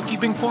simple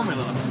bookkeeping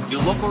formula.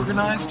 You'll look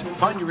organized,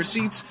 find your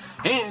receipts,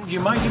 and you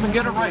might even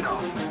get a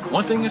write-off.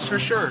 One thing is for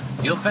sure,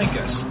 you'll thank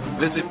us.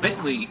 Visit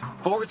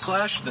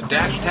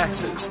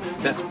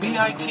bit.ly/the-taxes. That's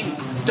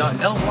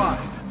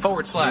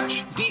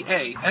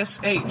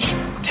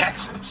bit.ly/DASH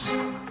taxes.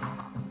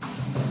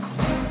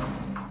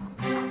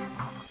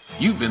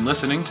 You've been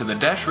listening to The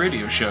Dash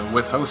Radio Show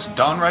with hosts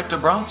Don Wright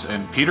DeBronce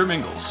and Peter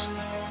Mingles.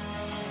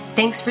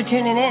 Thanks for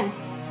tuning in.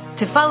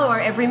 To follow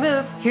our every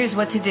move, here's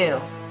what to do.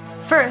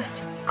 First,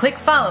 click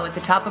follow at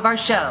the top of our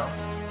show.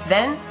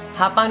 Then,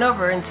 hop on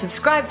over and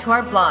subscribe to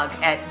our blog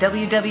at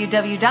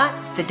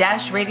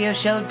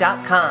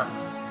www.the-radioshow.com.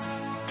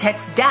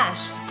 Text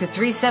DASH to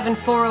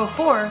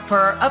 37404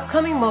 for our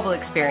upcoming mobile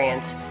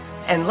experience.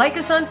 And like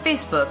us on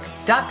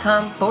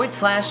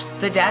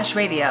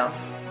Facebook.com/the-radio.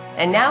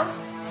 And now,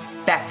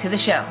 back to the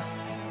show.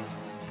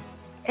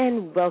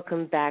 And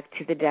welcome back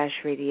to the Dash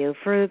Radio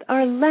for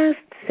our last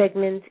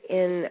segment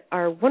in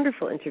our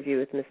wonderful interview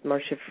with Miss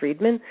Marsha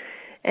Friedman.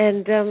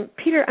 And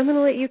Peter, I'm going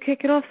to let you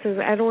kick it off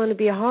so I don't want to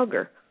be a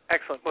hogger.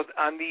 Excellent. Well,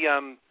 on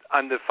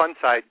the fun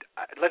side,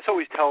 let's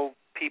always tell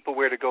people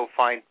where to go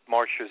find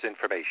Marsha's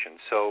information.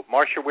 So,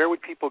 Marsha, where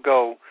would people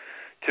go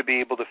to be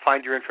able to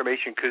find your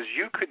information? Because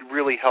you could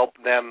really help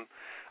them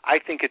I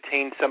think,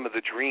 attain some of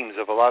the dreams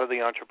of a lot of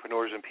the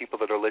entrepreneurs and people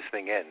that are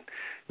listening in.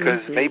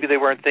 Because maybe they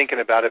weren't thinking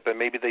about it, but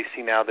maybe they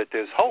see now that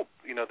there's hope,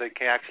 they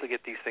can actually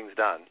get these things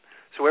done.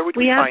 So where would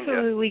we find you? We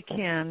absolutely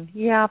can.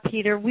 Yeah,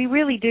 Peter, we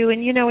really do.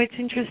 And, it's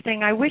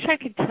interesting. I wish I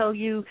could tell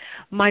you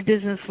my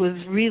business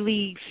was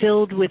really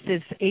filled with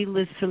this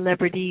A-list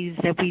celebrities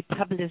that we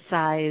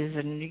publicize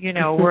and,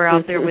 we're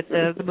out there with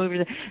the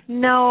movies.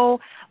 No,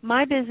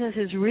 my business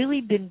has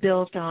really been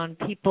built on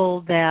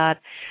people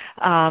that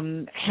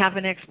have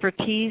an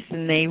expertise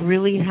and they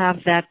really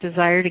have that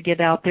desire to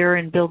get out there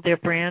and build their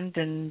brand.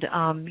 And,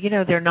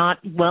 they're not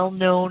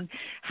well-known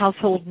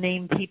household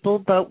name people,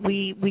 but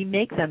we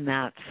make them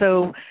that.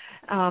 So,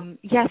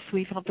 yes,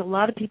 we've helped a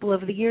lot of people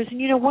over the years.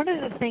 And, one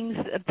of the things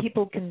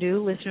people can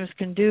do, listeners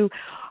can do,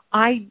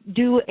 I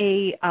do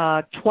a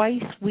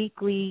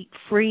twice-weekly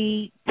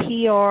free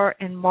PR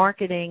and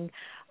marketing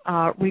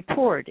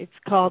report. It's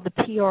called the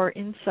PR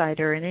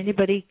Insider, and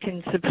anybody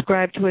can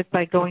subscribe to it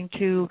by going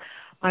to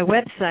my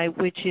website,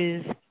 which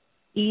is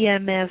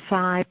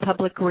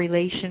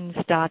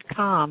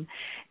emsipublicrelations.com.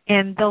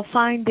 And they'll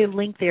find the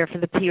link there for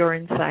the PR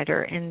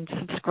Insider and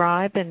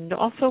subscribe and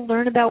also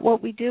learn about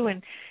what we do.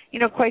 And,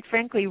 quite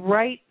frankly,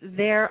 right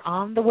there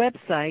on the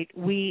website,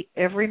 we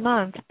every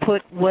month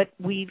put what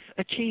we've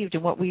achieved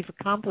and what we've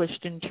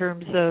accomplished in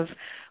terms of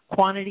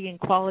quantity and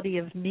quality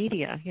of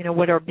media,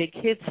 what our big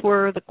hits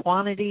were, the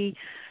quantity,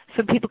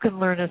 so people can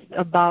learn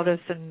about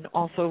us and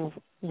also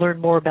learn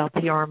more about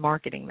PR and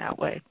marketing that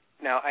way.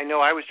 Now, I know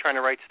I was trying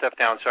to write stuff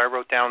down, so I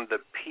wrote down the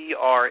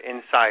PR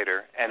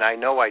Insider, and I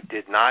know I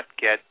did not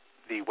get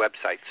the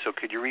website. So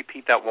could you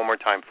repeat that one more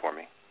time for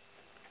me?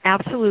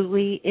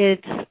 Absolutely.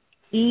 It's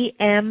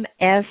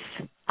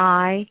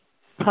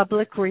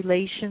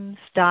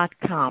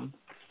emsipublicrelations.com.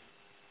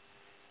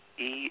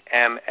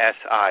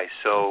 EMSI.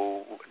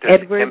 So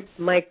Edward,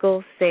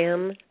 Michael,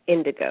 Sam,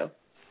 Indigo.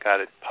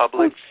 Got it.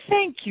 Public. Oh,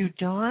 thank you,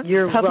 Dawn.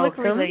 You're Public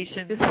welcome.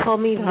 Relations. Just call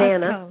me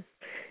Vanna.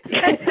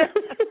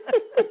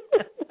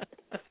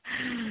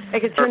 I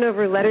could turn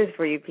over letters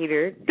for you,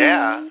 Peter.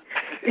 Yeah.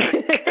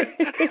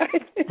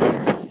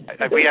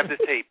 We have this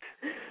taped.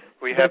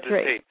 That's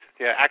taped.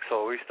 Yeah,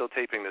 Axel, we're still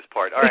taping this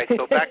part. All right,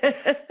 so back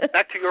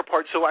to your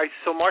part. So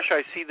Marsha,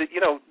 I see that,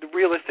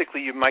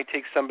 realistically you might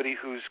take somebody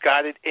who's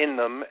got it in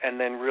them and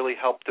then really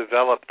help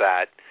develop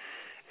that.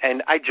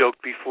 And I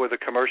joked before the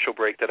commercial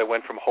break that I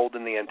went from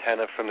holding the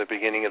antenna from the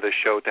beginning of the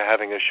show to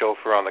having a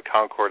chauffeur on the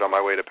Concorde on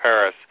my way to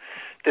Paris.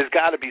 There's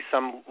got to be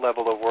some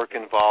level of work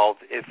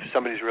involved if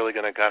somebody's really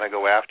going to kind of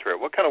go after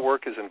it. What kind of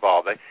work is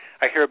involved? I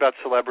hear about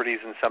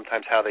celebrities and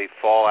sometimes how they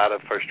fall out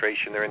of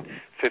frustration. They're in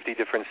 50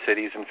 different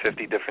cities in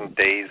 50 different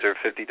days, or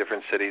 50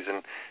 different cities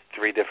in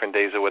 3 different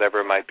days, or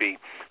whatever it might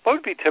be. What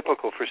would be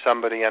typical for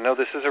somebody? I know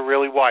this is a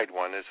really wide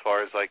one as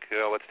far as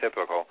what's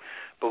typical.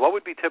 But what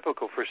would be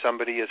typical for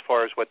somebody as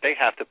far as what they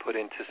have to put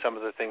into some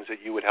of the things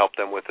that you would help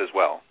them with as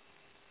well?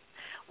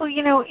 Well,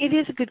 it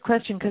is a good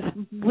question, because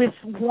with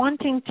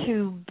wanting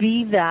to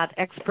be that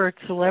expert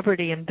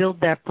celebrity and build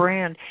that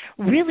brand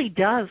really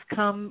does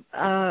come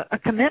a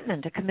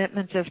commitment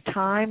of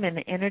time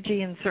and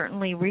energy and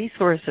certainly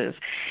resources.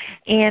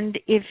 And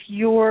if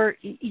you're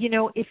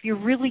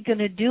really going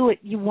to do it,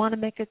 you want to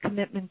make a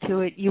commitment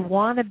to it. You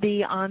want to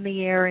be on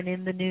the air and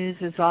in the news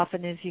as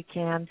often as you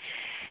can.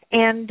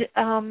 And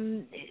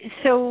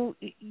so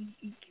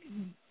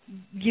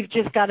you've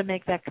just got to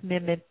make that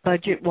commitment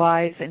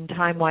budget-wise and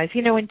time-wise.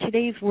 In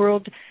today's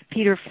world,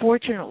 Peter,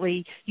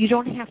 fortunately, you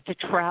don't have to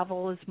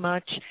travel as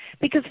much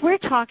because we're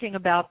talking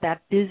about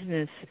that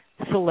business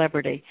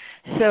celebrity.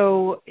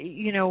 So,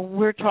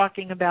 we're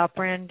talking about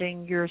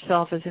branding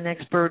yourself as an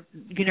expert,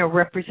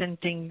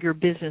 representing your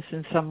business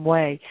in some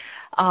way.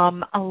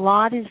 A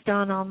lot is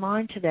done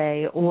online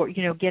today, or,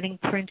 getting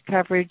print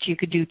coverage. You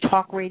could do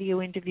talk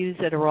radio interviews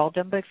that are all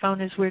done by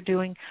phone, as we're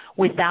doing,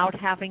 without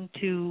having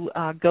to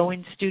go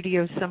in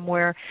studio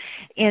somewhere.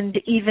 And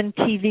even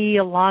TV,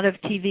 a lot of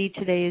TV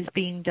today is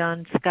being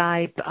done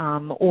Skype,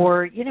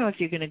 or, if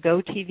you're going to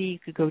go TV, you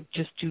could go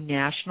just do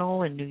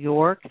national in New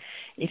York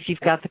if you've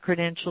got the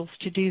credentials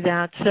to do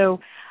that. So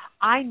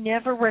I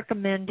never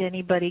recommend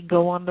anybody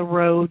go on the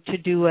road to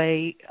do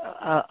a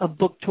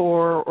book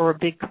tour or a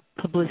big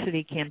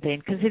publicity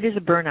campaign, because it is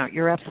a burnout.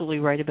 You're absolutely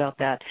right about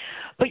that.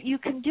 But you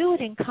can do it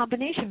in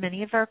combination.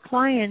 Many of our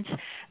clients,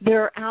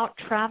 they're out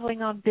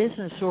traveling on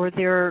business, or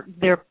they're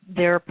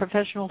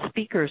professional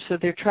speakers, so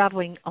they're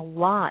traveling a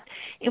lot,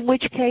 in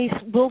which case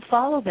we'll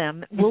follow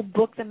them. We'll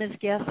book them as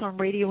guests on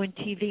radio and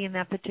TV in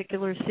that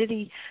particular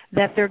city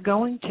that they're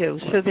going to.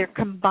 So they're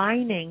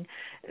combining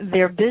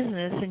their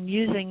business and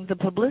using the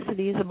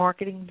publicity as a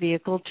marketing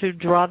vehicle to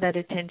draw that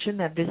attention,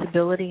 that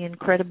visibility and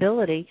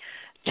credibility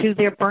to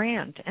their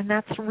brand. And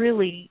that's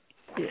really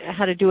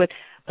how to do it.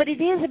 But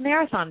it is a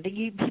marathon.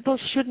 People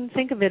shouldn't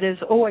think of it as,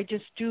 I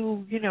just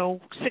do,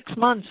 6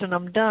 months and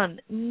I'm done.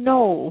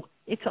 No,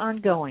 it's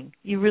ongoing.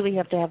 You really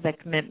have to have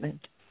that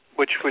commitment.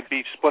 Which would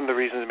be one of the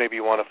reasons maybe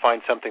you want to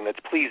find something that's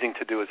pleasing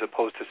to do as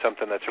opposed to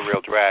something that's a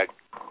real drag.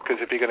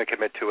 Because if you're going to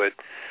commit to it,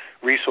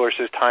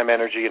 resources, time,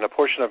 energy, and a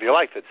portion of your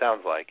life, it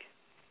sounds like.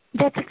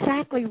 That's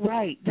exactly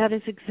right. That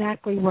is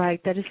exactly right.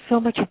 That is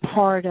so much a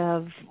part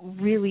of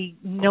really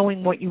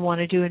knowing what you want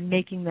to do and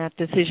making that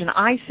decision.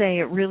 I say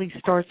it really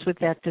starts with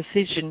that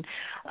decision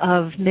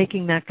of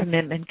making that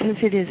commitment, because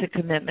it is a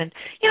commitment.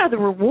 You know, the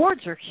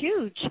rewards are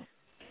huge,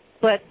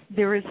 but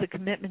there is a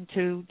commitment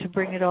to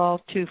bring it all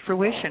to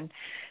fruition.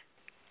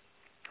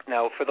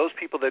 Now, for those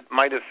people that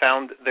might have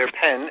found their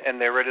pen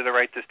and they're ready to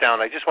write this down,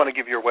 I just want to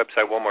give your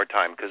website one more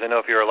time, because I know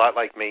if you're a lot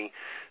like me,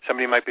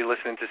 somebody might be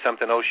listening to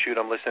something, oh, shoot,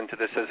 I'm listening to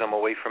this as I'm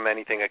away from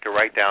anything I could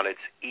write down.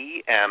 It's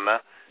EMSI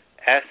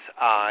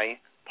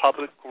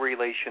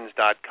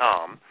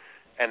publicrelations.com.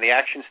 And the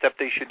action step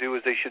they should do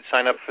is they should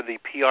sign up for the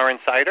PR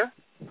Insider?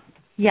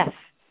 Yes.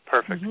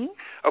 Perfect. Mm-hmm.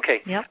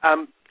 Okay. Yep.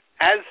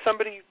 As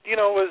somebody, you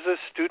know, as a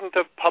student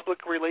of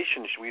public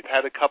relations, we've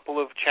had a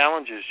couple of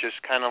challenges just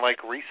kind of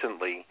like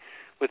recently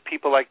with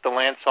people like the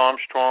Lance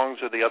Armstrongs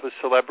or the other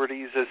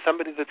celebrities. As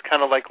somebody that's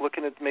kind of like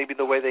looking at maybe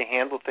the way they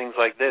handle things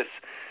like this,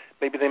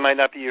 maybe they might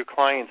not be your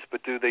clients,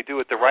 but do they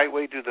do it the right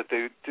way? Do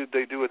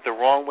they do it the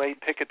wrong way?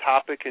 Pick a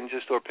topic and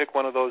or pick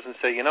one of those and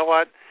say, you know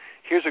what,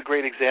 here's a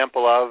great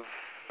example of,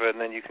 and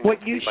then you can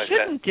what you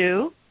shouldn't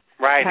do.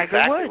 Right, Tiger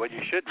exactly. Woods. What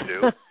you shouldn't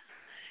do.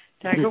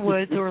 Tiger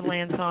Woods or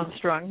Lance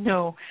Armstrong.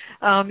 No,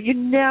 you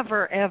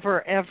never,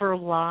 ever, ever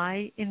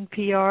lie in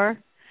PR.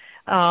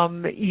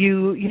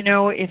 You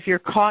know, if you're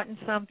caught in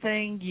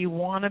something, you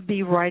want to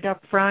be right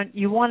up front.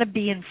 You want to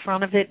be in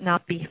front of it,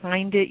 not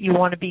behind it. You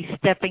want to be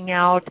stepping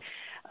out,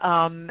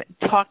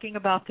 talking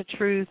about the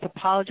truth,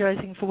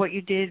 apologizing for what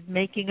you did,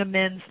 making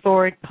amends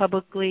for it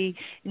publicly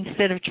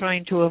instead of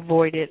trying to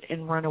avoid it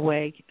and run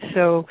away.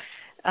 So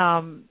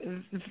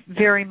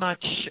very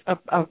much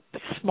a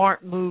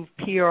smart move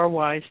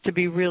PR-wise to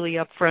be really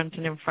up front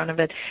and in front of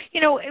it.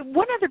 You know,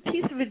 one other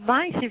piece of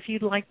advice, if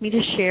you'd like me to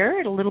share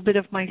it, a little bit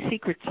of my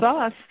secret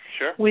sauce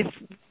Sure. with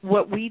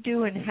what we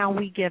do and how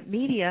we get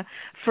media,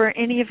 for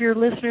any of your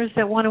listeners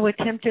that want to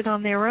attempt it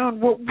on their own,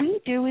 what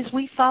we do is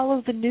we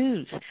follow the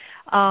news.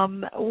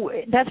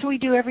 That's what we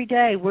do every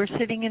day. We're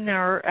sitting in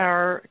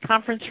our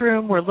conference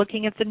room, we're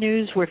looking at the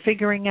news, we're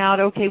figuring out,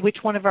 okay, which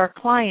one of our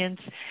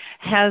clients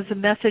has a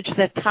message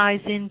that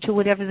ties into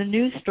whatever the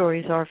news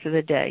stories are for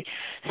the day.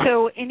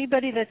 So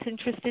anybody that's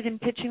interested in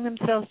pitching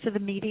themselves to the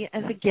media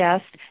as a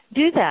guest,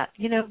 do that.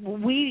 You know,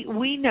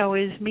 we know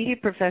as media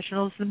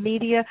professionals, the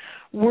media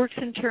works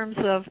in terms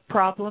of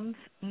problems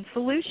and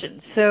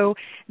solutions. So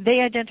they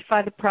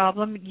identify the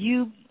problem,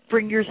 you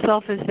bring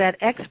yourself as that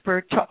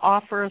expert to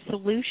offer a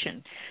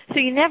solution. So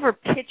you never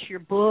pitch your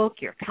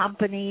book, your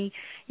company.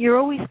 You're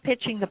always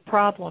pitching the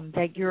problem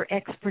that your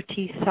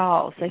expertise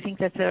solves. I think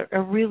that's a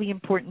really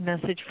important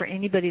message for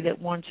anybody that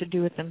wants to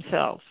do it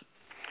themselves.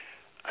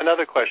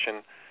 Another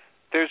question.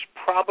 There's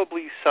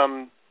probably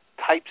some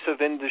types of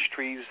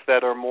industries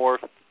that are more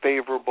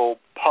favorable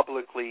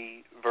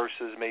publicly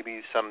versus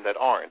maybe some that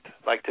aren't.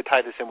 Like, to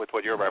tie this in with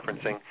what you're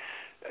referencing,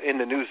 in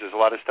the news there's a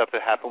lot of stuff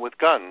that happened with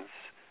guns.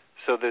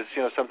 So there's,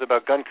 you know, something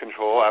about gun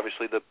control.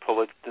 Obviously, the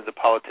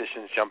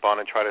politicians jump on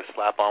and try to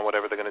slap on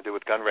whatever they're going to do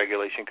with gun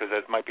regulation because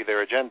that might be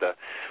their agenda.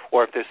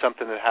 Or if there's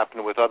something that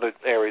happened with other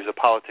areas of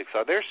politics,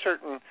 are there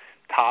certain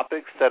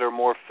topics that are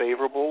more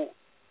favorable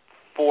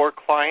for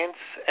clients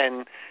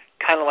and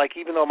kind of like,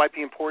 even though it might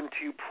be important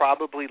to you,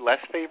 probably less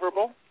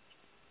favorable?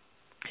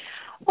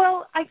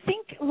 Well, I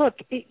think, look,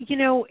 you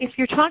know, if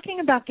you're talking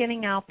about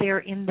getting out there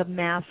in the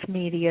mass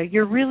media,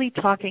 you're really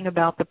talking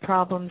about the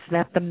problems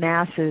that the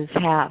masses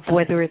have,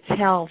 whether it's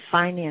health,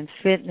 finance,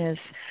 fitness,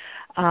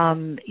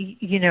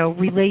 you know,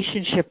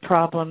 relationship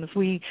problems.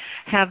 We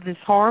have this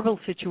horrible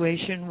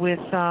situation with,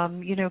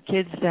 you know,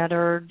 kids that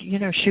are, you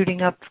know,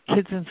 shooting up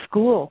kids in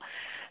school.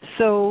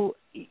 So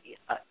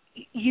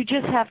you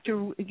just have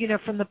to, you know,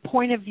 from the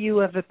point of view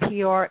of a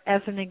PR,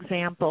 as an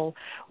example,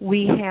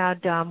 we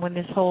had, when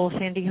this whole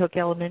Sandy Hook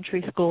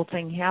Elementary School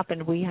thing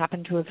happened, we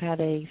happened to have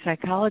had a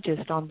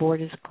psychologist on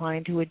board as a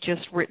client who had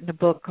just written a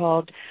book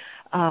called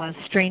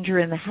Stranger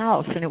in the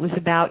House, and it was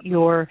about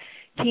your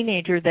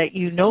teenager that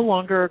you no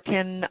longer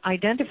can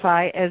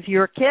identify as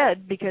your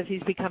kid because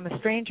he's become a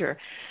stranger.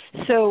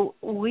 So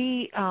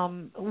we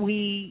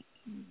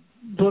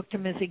booked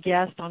him as a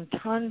guest on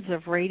tons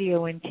of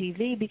radio and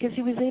TV because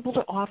he was able to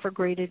offer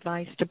great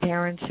advice to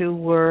parents who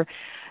were,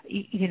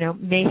 you know,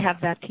 may have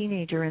that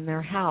teenager in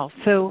their house.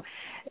 So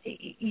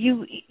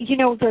you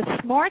know, the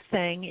smart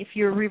thing, if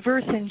you're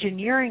reverse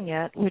engineering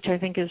it, which I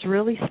think is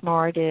really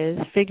smart, is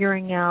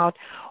figuring out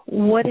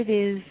what it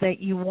is that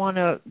you want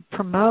to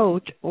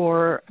promote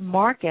or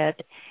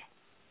market.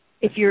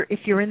 If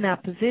you're in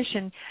that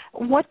position,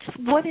 what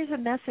is a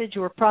message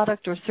or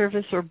product or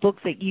service or book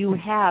that you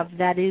have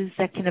that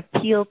can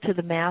appeal to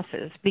the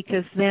masses?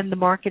 Because then the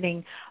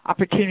marketing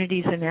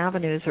opportunities and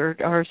avenues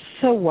are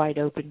so wide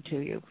open to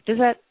you. Does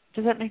that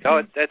make sense?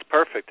 No, that's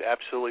perfect.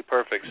 Absolutely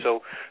perfect. So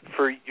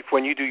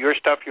when you do your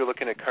stuff, you're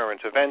looking at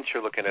current events,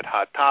 you're looking at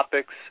hot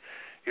topics,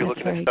 you're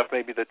looking at stuff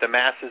maybe that the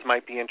masses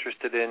might be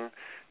interested in.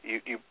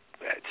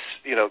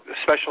 You know,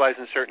 specialize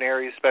in certain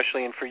areas,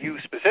 especially, and for you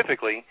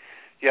specifically,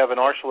 you have an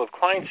arsenal of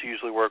clients you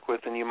usually work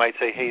with, and you might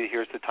say, hey,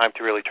 here's the time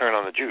to really turn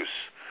on the juice.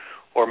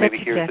 or maybe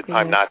That's here's exactly the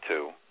time right. not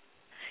to.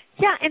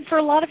 Yeah, and for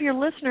a lot of your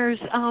listeners,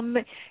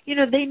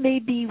 they may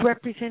be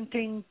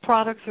representing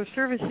products or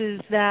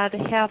services that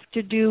have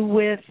to do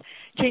with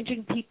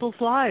changing people's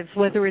lives,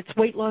 whether it's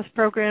weight loss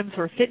programs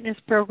or fitness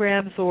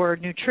programs or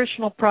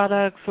nutritional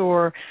products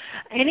or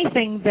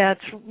anything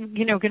that's,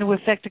 going to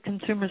affect a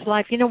consumer's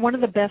life. One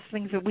of the best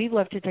things that we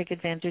love to take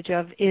advantage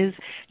of is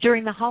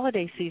during the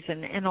holiday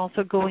season and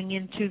also going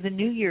into the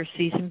New Year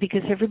season,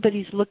 because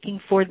everybody's looking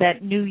for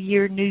that New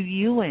Year, New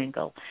You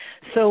angle.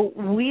 So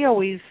we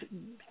always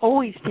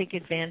take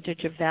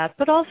advantage of that.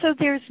 But also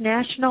there's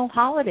national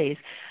holidays.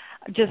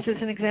 Just as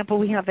an example,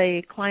 we have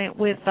a client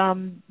with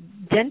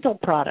dental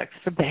products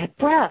for bad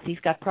breath. He's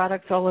got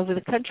products all over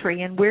the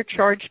country, and we're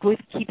charged with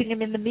keeping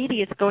him in the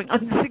media. It's going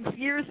on 6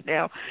 years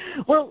now.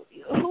 Well,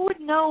 who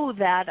would know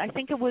that? I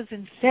think it was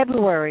in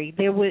February.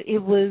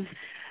 It was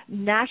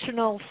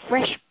National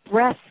Fresh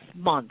Breath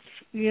Month,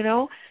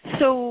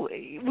 So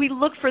we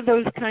look for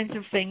those kinds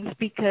of things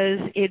because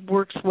it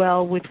works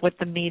well with what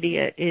the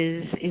media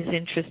is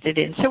interested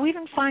in. So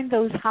even find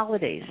those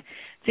holidays.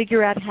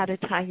 Figure out how to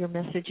tie your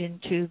message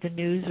into the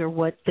news or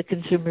what the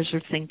consumers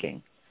are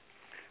thinking.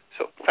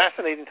 So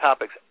fascinating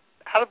topics.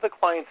 Out of the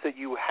clients that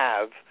you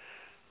have,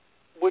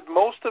 would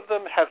most of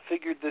them have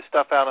figured this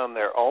stuff out on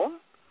their own?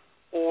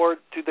 Or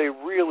do they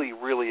really,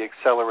 really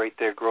accelerate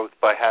their growth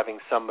by having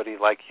somebody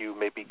like you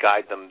maybe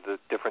guide them the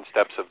different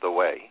steps of the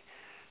way?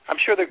 I'm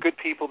sure they're good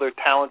people, they're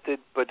talented,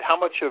 but how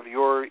much of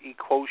your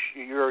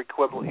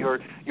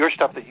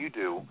stuff that you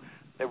do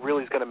that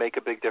really is going to make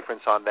a big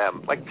difference on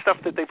them, like stuff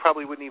that they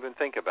probably wouldn't even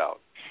think about?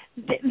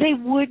 They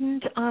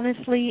wouldn't,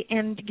 honestly,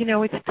 and,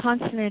 it's a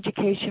constant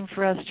education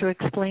for us to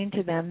explain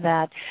to them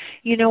that,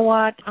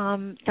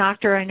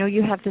 doctor, I know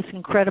you have this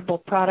incredible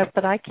product,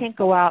 but I can't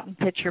go out and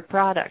pitch your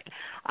product.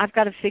 I've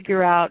got to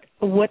figure out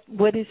what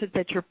is it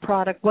that your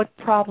product, what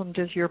problem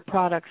does your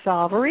product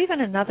solve? Or even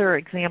another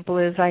example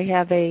is I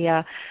have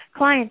a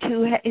client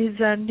who is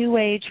a New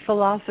Age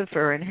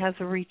philosopher and has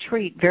a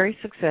retreat, very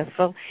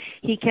successful.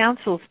 He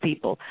counsels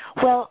people.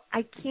 Well,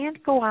 I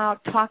can't go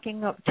out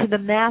talking to the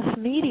mass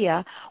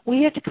media.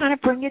 We have to kind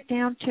of bring it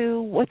down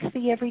to what's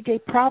the everyday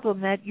problem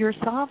that you're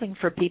solving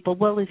for people.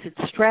 Well, is it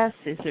stress?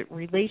 Is it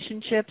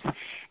relationships?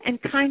 And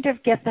kind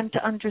of get them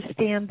to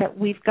understand that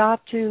we've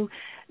got to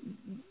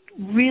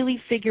really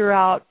figure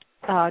out,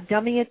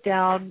 dummy it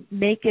down,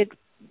 make it,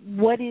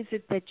 what is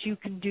it that you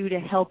can do to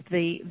help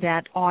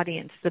that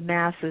audience, the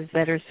masses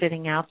that are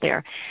sitting out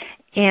there.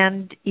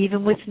 And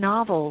even with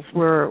novels,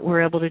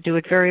 we're able to do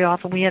it very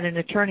often. We had an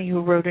attorney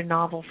who wrote a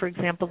novel, for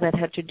example, that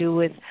had to do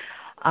with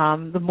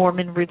the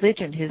Mormon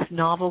religion. His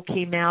novel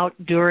came out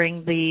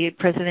during the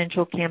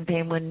presidential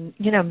campaign when,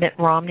 Mitt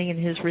Romney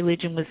and his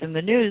religion was in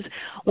the news.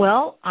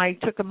 Well, I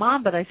took him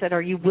on, but I said,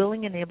 are you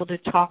willing and able to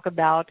talk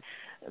about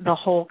the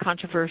whole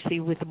controversy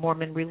with the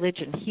Mormon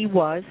religion? He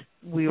was.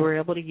 We were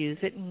able to use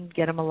it and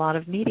get him a lot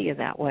of media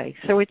that way.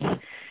 So it's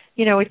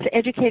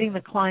educating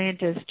the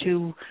client as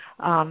to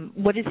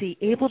what is he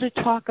able to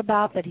talk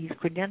about, that he's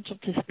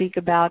credentialed to speak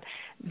about,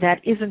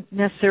 that isn't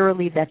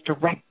necessarily that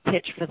direct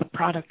pitch for the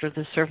product or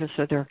the service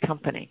of their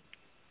company.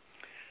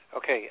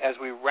 Okay, as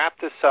we wrap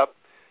this up,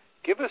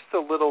 give us the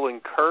little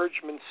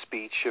encouragement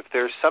speech. If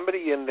there's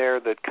somebody in there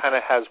that kind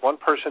of has one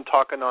person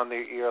talking on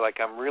their ear, like,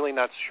 I'm really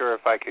not sure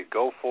if I could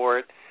go for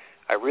it,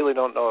 I really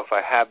don't know if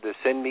I have this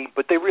in me,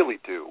 but they really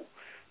do.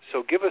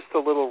 So give us the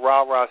little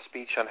rah-rah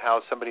speech on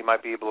how somebody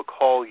might be able to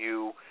call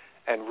you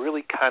and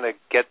really kind of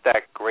get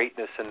that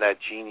greatness and that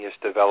genius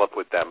develop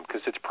with them,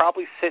 because it's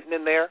probably sitting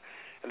in there,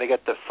 and they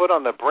got the foot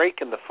on the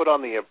brake and the foot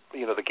on the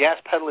the gas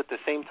pedal at the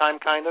same time,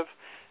 kind of,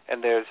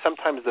 and there's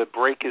sometimes the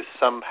brake is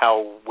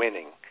somehow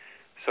winning.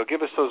 So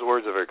give us those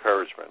words of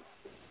encouragement.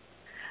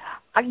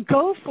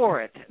 Go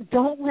for it.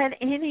 Don't let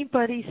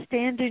anybody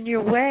stand in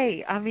your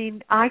way. I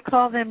mean, I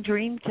call them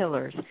dream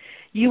killers.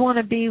 You want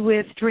to be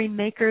with dream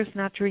makers,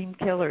 not dream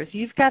killers.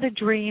 You've got a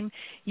dream.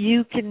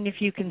 If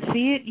you can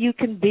see it, you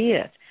can be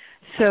it.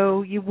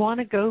 So you want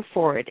to go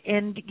for it.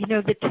 And,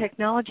 the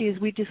technology, as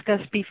we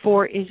discussed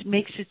before,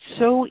 makes it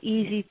so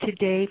easy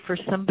today for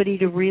somebody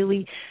to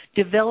really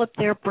develop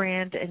their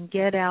brand and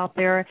get out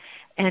there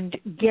and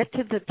get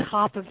to the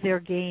top of their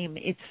game.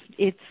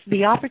 It's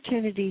the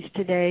opportunities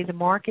today, the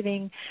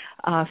marketing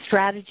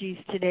strategies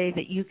today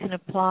that you can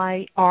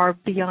apply are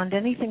beyond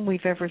anything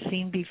we've ever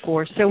seen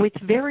before. So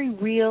it's very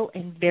real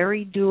and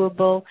very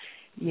doable.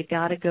 You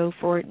got to go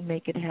for it and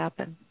make it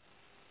happen.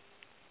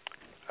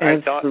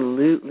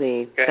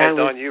 Absolutely. Go ahead,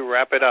 Dawn, you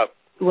wrap it up.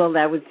 Well,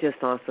 that was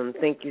just awesome.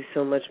 Thank you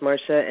so much,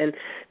 Marsha. And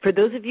for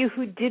those of you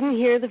who didn't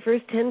hear the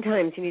first 10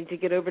 times, you need to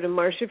get over to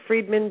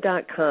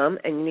MarshaFriedman.com,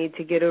 and you need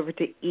to get over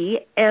to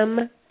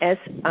EMSI.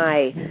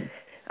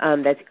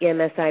 That's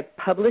EMSI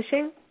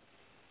Publishing.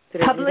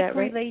 Did I do that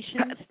right?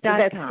 PublicRelations.com.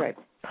 That's right.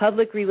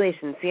 Public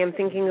relations. See, I'm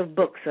thinking of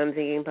books, so I'm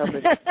thinking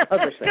publishing.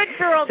 Good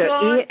girl, so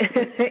Dawn.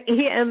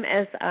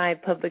 EMSI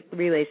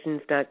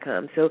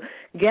PublicRelations.com. So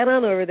get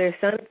on over there,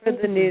 sign up for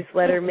the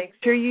newsletter. Make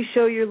sure you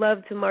show your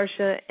love to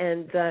Marsha,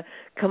 and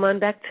come on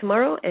back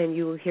tomorrow, and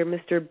you will hear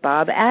Mr.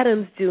 Bob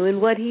Adams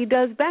doing what he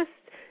does best,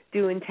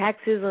 doing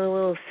taxes and a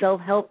little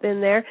self-help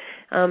in there.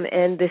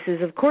 And this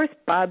is, of course,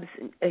 Bob's.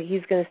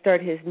 He's going to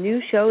start his new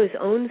show, his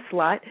own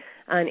slot,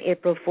 on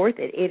April 4th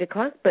at 8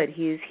 o'clock, but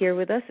he's here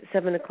with us at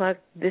 7 o'clock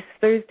this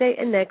Thursday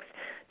and next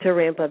to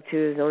ramp up to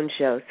his own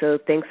show. So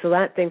thanks a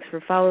lot. Thanks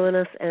for following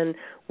us, and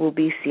we'll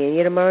be seeing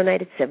you tomorrow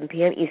night at 7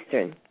 p.m.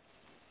 Eastern.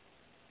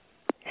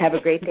 Have a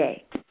great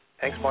day.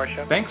 Thanks,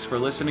 Marsha. Thanks for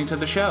listening to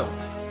the show.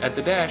 At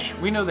The Dash,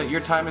 we know that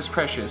your time is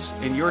precious,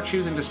 and your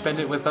choosing to spend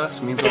it with us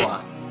means a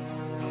lot.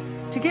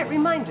 To get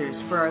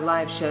reminders for our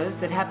live shows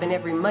that happen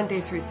every Monday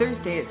through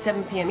Thursday at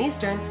 7 p.m.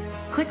 Eastern,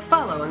 click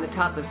follow on the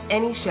top of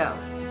any show.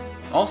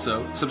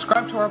 Also,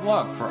 subscribe to our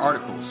blog for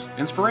articles,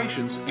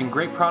 inspirations, and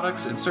great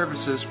products and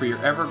services for your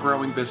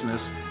ever-growing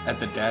business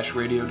at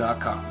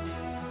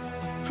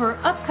thedashradio.com. For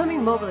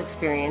upcoming mobile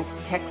experience,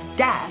 text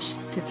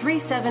DASH to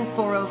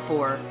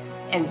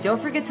 37404, and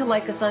don't forget to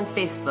like us on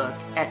Facebook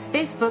at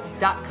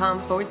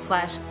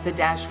facebook.com/The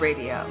Dash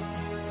Radio.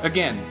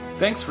 Again,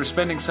 thanks for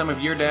spending some of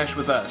your Dash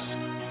with us.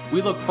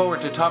 We look forward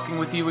to talking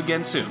with you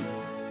again soon.